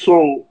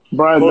 So,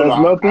 Brian, there's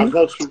nothing. I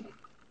got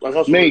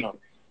you. Nate,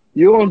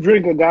 you don't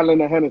drink a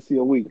gallon of Hennessy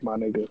a week, my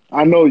nigga.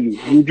 I know you.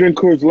 You drink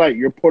Coors Light.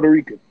 You're Puerto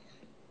Rican.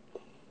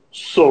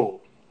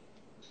 So,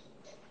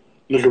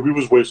 nigga, we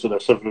was wasted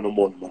at 7 in the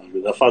morning, my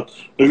nigga.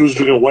 Nigga was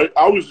drinking white.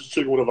 I was just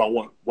drinking whatever I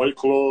want. White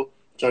Claw,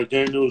 Jack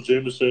Daniels,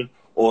 Jameson,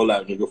 all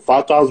that, nigga.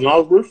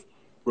 $5,000 worth?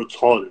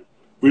 Retarded.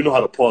 We know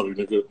how to party,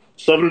 nigga.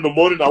 7 in the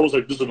morning, I was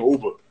like, this is an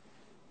Uber.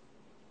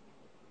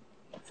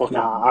 Fucking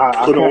I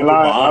can't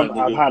lie.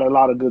 I've had a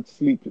lot of good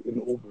sleep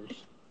in Ubers.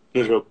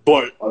 Nigga,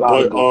 but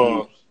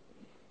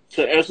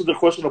to answer the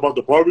question about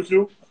the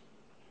barbecue,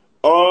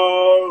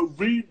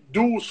 we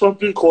do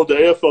something called the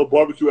AFL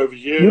barbecue every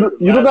year.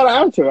 You don't gotta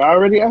answer. I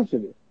already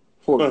answered it.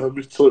 Let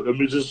me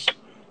just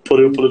put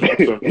it in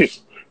political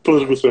terms.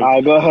 All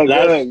right, go ahead.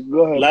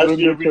 Last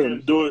year we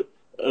didn't do it.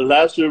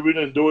 Last year we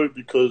didn't do it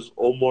because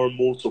Omar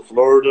moved to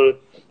Florida,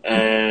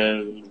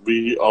 and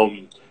we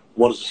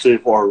wanted to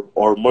save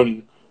our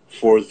money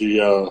for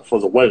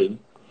the wedding,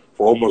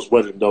 for Omar's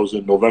wedding. That was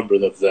in November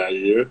of that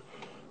year.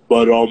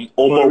 But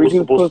Omar was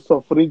supposed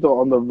to put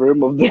sofrito on the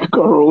rim of their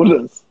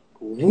Coronas.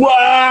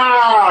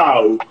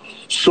 Wow!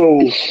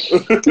 So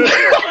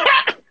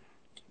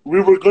we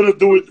were gonna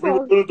do it. We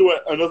were gonna do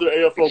another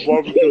AFL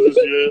barbecue this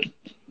year.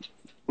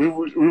 We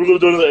were gonna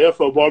do another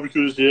AFL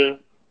barbecue this year,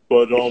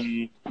 but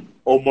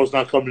Omar's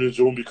not coming in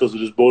June because of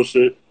this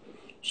bullshit.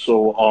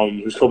 So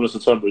he's coming in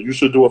September. You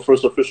should do a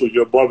first official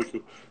year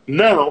barbecue.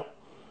 Now,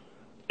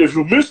 if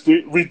you missed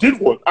it, we did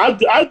one. I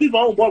did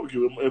my own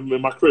barbecue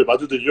in my crib. I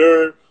did the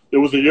YERRR. It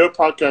was the YERRR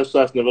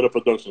podcast / Nevada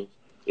Productions.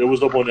 It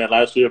was up on that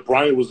last year.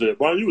 Brian was there.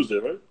 Brian, you was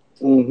there, right?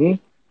 Mm-hmm.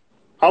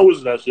 How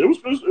was that shit? It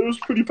was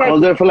pretty packed. I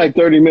was there for like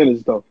 30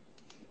 minutes though,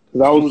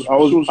 because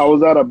I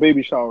was at a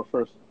baby shower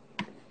first.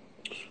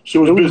 It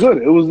was good.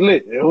 It was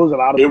lit. It was a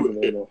lot of people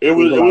there. Though. It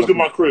was in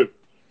my crib.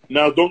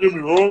 Now, don't get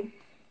me wrong.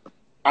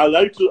 I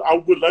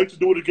would like to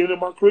do it again in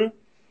my crib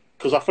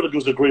because I feel like it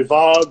was a great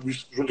vibe. We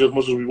drink as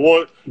much as we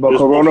want. But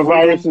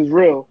coronavirus is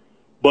real.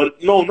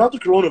 But no, not the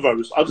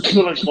coronavirus. I just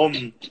feel like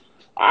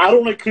I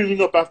don't like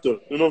cleaning up after.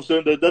 You know what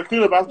I'm saying? That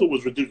cleanup after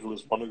was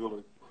ridiculous, my nigga.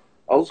 Like,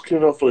 I was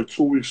cleaning up for like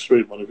 2 weeks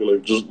straight, my nigga.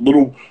 Like, just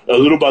little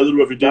by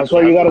little every day. That's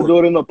why you got to do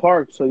it in the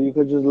park, so you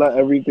could just let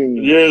everything.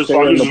 Yeah,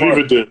 so I just leave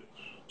it there.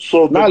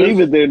 So not leave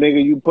it there,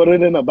 nigga. You put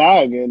it in a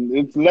bag, and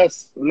it's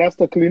less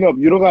to clean up.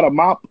 You don't got to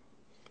mop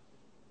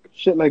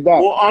shit like that.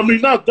 Well, I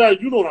mean, not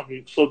that. You know what I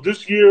mean. So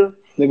this year,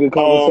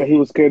 nigga said he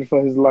was scared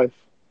for his life.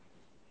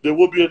 There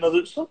will be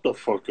another. Shut the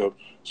fuck up.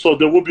 So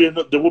there will be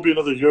another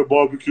YERRR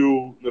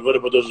barbecue, Nevada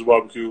Productions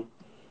barbecue,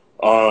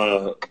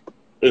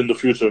 in the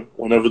future.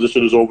 Whenever this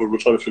shit is over, we'll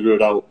try to figure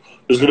it out.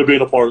 It's gonna be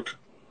in a park,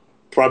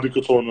 probably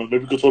Katona,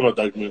 maybe Katona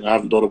Dykeman. I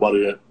haven't thought about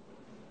it yet.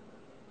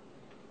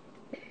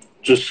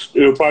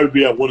 It'll probably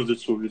be at one of the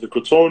two, either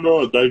Katona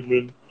or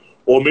Dykeman,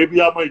 or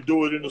maybe I might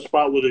do it in the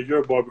spot where the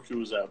YERRR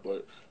barbecue is at.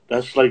 But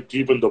that's like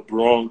deep in the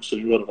Bronx,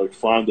 and you gotta like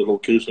find the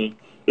location.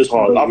 It's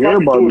hard.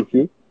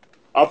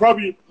 I'll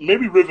probably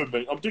maybe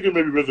Riverbank. I'm thinking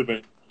maybe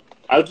Riverbank.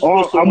 I'm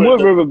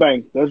with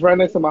Riverbank. That's right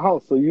next to my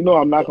house, so you know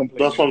I'm not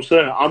complaining. That's what I'm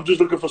saying. I'm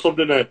just looking for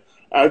something that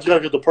I just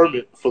gotta get the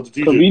permit for the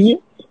DJs.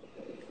 Convenient.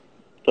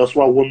 That's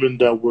why women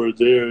that were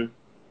there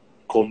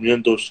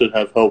comiendo should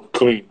have helped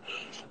clean.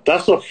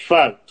 That's a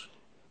fact.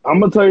 I'm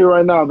gonna tell you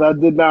right now,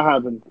 that did not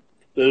happen.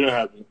 That didn't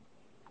happen.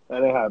 That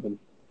didn't happen.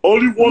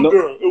 Only one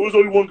girl. It was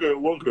only one girl.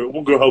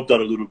 One girl helped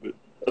out a little bit.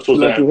 That's what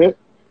that. You hit?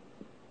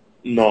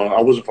 No, I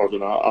wasn't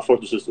fucking her. I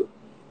fucked the sister.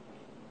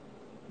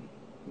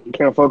 You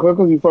can't fuck her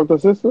because you fucked her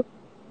sister?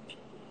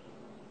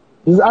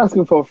 He's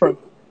asking for a friend.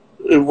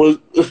 It was...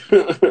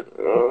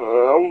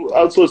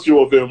 I'll trust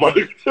you up here, my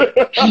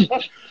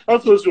nigga. I'll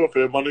trust you up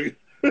here, my nigga.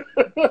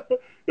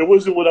 It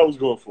wasn't what I was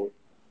going for.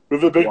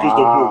 Riverbank is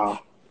the move.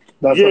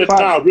 That's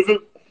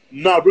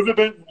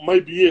Riverbank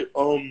might be it.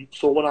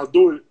 So when I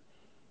do it,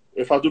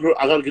 if I do it,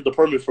 I gotta get the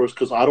permit first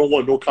because I don't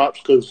want no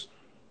cops because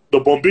the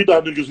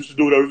Bombita niggas used to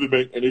do it at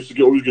Riverbank, and they used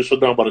to always get shut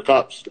down by the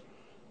cops.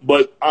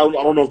 But I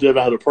don't know if they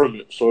ever had a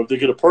permit. So if they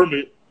get a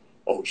permit,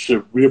 oh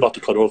shit, we're about to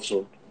cut off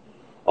soon.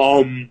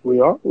 We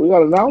are? We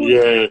got an hour?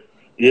 Yeah,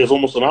 it's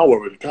almost an hour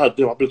already. God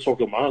damn, I've been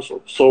talking my ass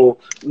off. So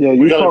yeah,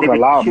 you talking a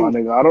lot, my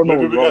nigga. I don't know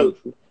what's wrong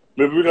with you.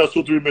 Maybe we got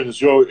 2-3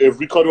 minutes. Yo, if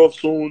we cut off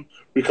soon,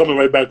 we're coming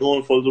right back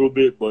on for a little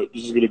bit, but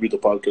this is gonna be the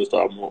podcast that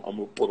I'm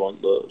gonna put on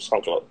the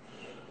SoundCloud.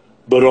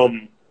 But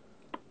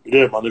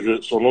yeah, my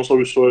nigga. So long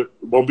story short,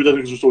 Bombita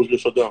niggas used to always get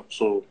shut down.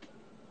 So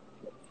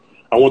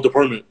I want the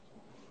permit.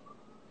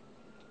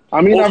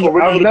 I mean, also,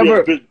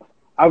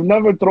 I've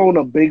never thrown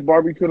a big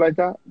barbecue like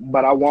that,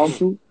 but I want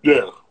to.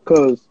 Yeah.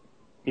 Cause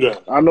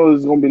I know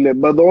it's gonna be lit.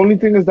 But the only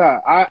thing is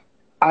that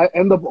I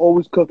end up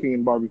always cooking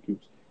in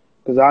barbecues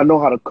because I know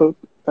how to cook,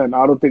 and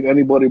I don't think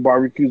anybody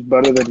barbecues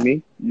better than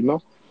me. You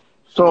know.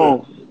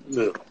 So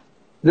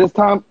this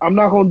time I'm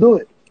not gonna do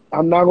it.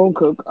 I'm not gonna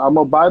cook. I'm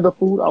gonna buy the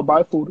food. I'll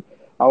buy food.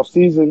 I'll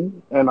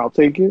season and I'll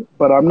take it.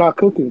 But I'm not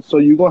cooking. So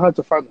you're gonna have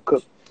to find a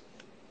cook.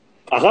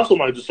 I got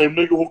somebody, the same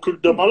nigga who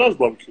cooked at my last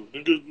barbecue.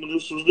 Nigga,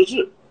 this was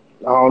legit.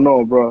 I don't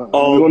know, bro.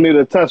 We're gonna need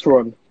a test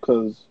run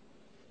because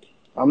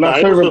I'm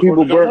not serving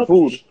people burnt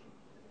food.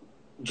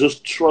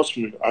 Just trust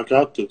me. I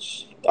got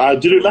this. I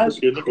did it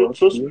last year, nigga.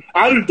 Trust me.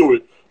 I didn't do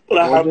it, but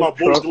I had my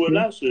boy do it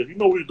last year. You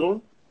know what he's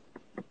doing.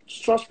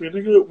 Just trust me,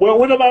 nigga. Well,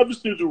 when have I ever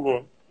seen you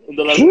wrong?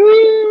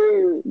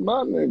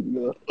 My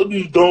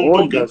nigga.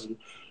 Don't gas me.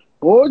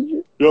 Would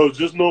you? Yo,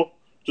 just know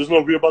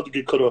we're about to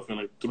get cut off in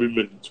like 3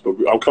 minutes, but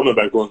I'm coming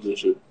back on this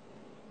shit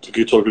to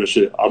keep talking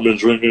shit. I've been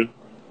drinking.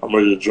 I'm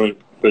ready to drink.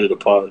 Ready to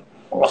pod.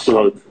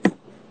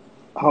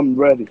 I'm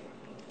ready.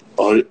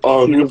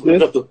 Nigga,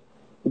 got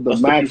the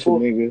Max,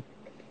 nigga.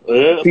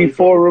 Yeah,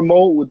 P4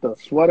 remote with the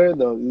sweater,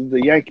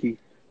 the Yankee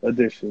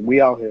edition.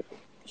 We out here.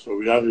 So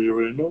we out here, you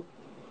already know.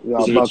 Yeah,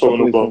 I'm about to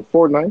play some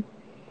Fortnite.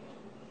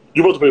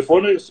 You about to play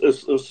Fortnite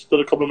instead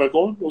of coming back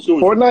on?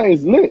 Fortnite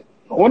is lit.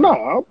 Oh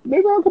no,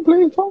 nigga, I can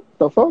play and talk.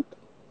 The fuck?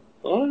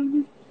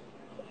 I'm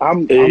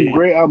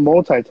great at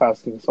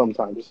multitasking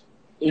sometimes.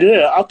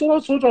 Yeah, I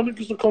thought I told y'all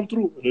niggas to come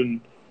through, and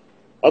then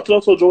I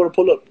thought I told y'all to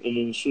pull up, and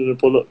then she didn't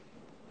pull up.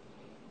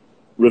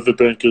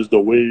 Riverbank is the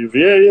wave.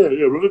 Yeah.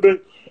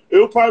 Riverbank.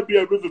 It'll probably be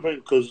at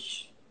Riverbank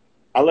because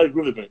I like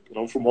Riverbank, and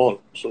I'm from Harlem,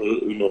 so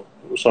you know,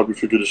 that's how we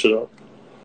figure this shit out.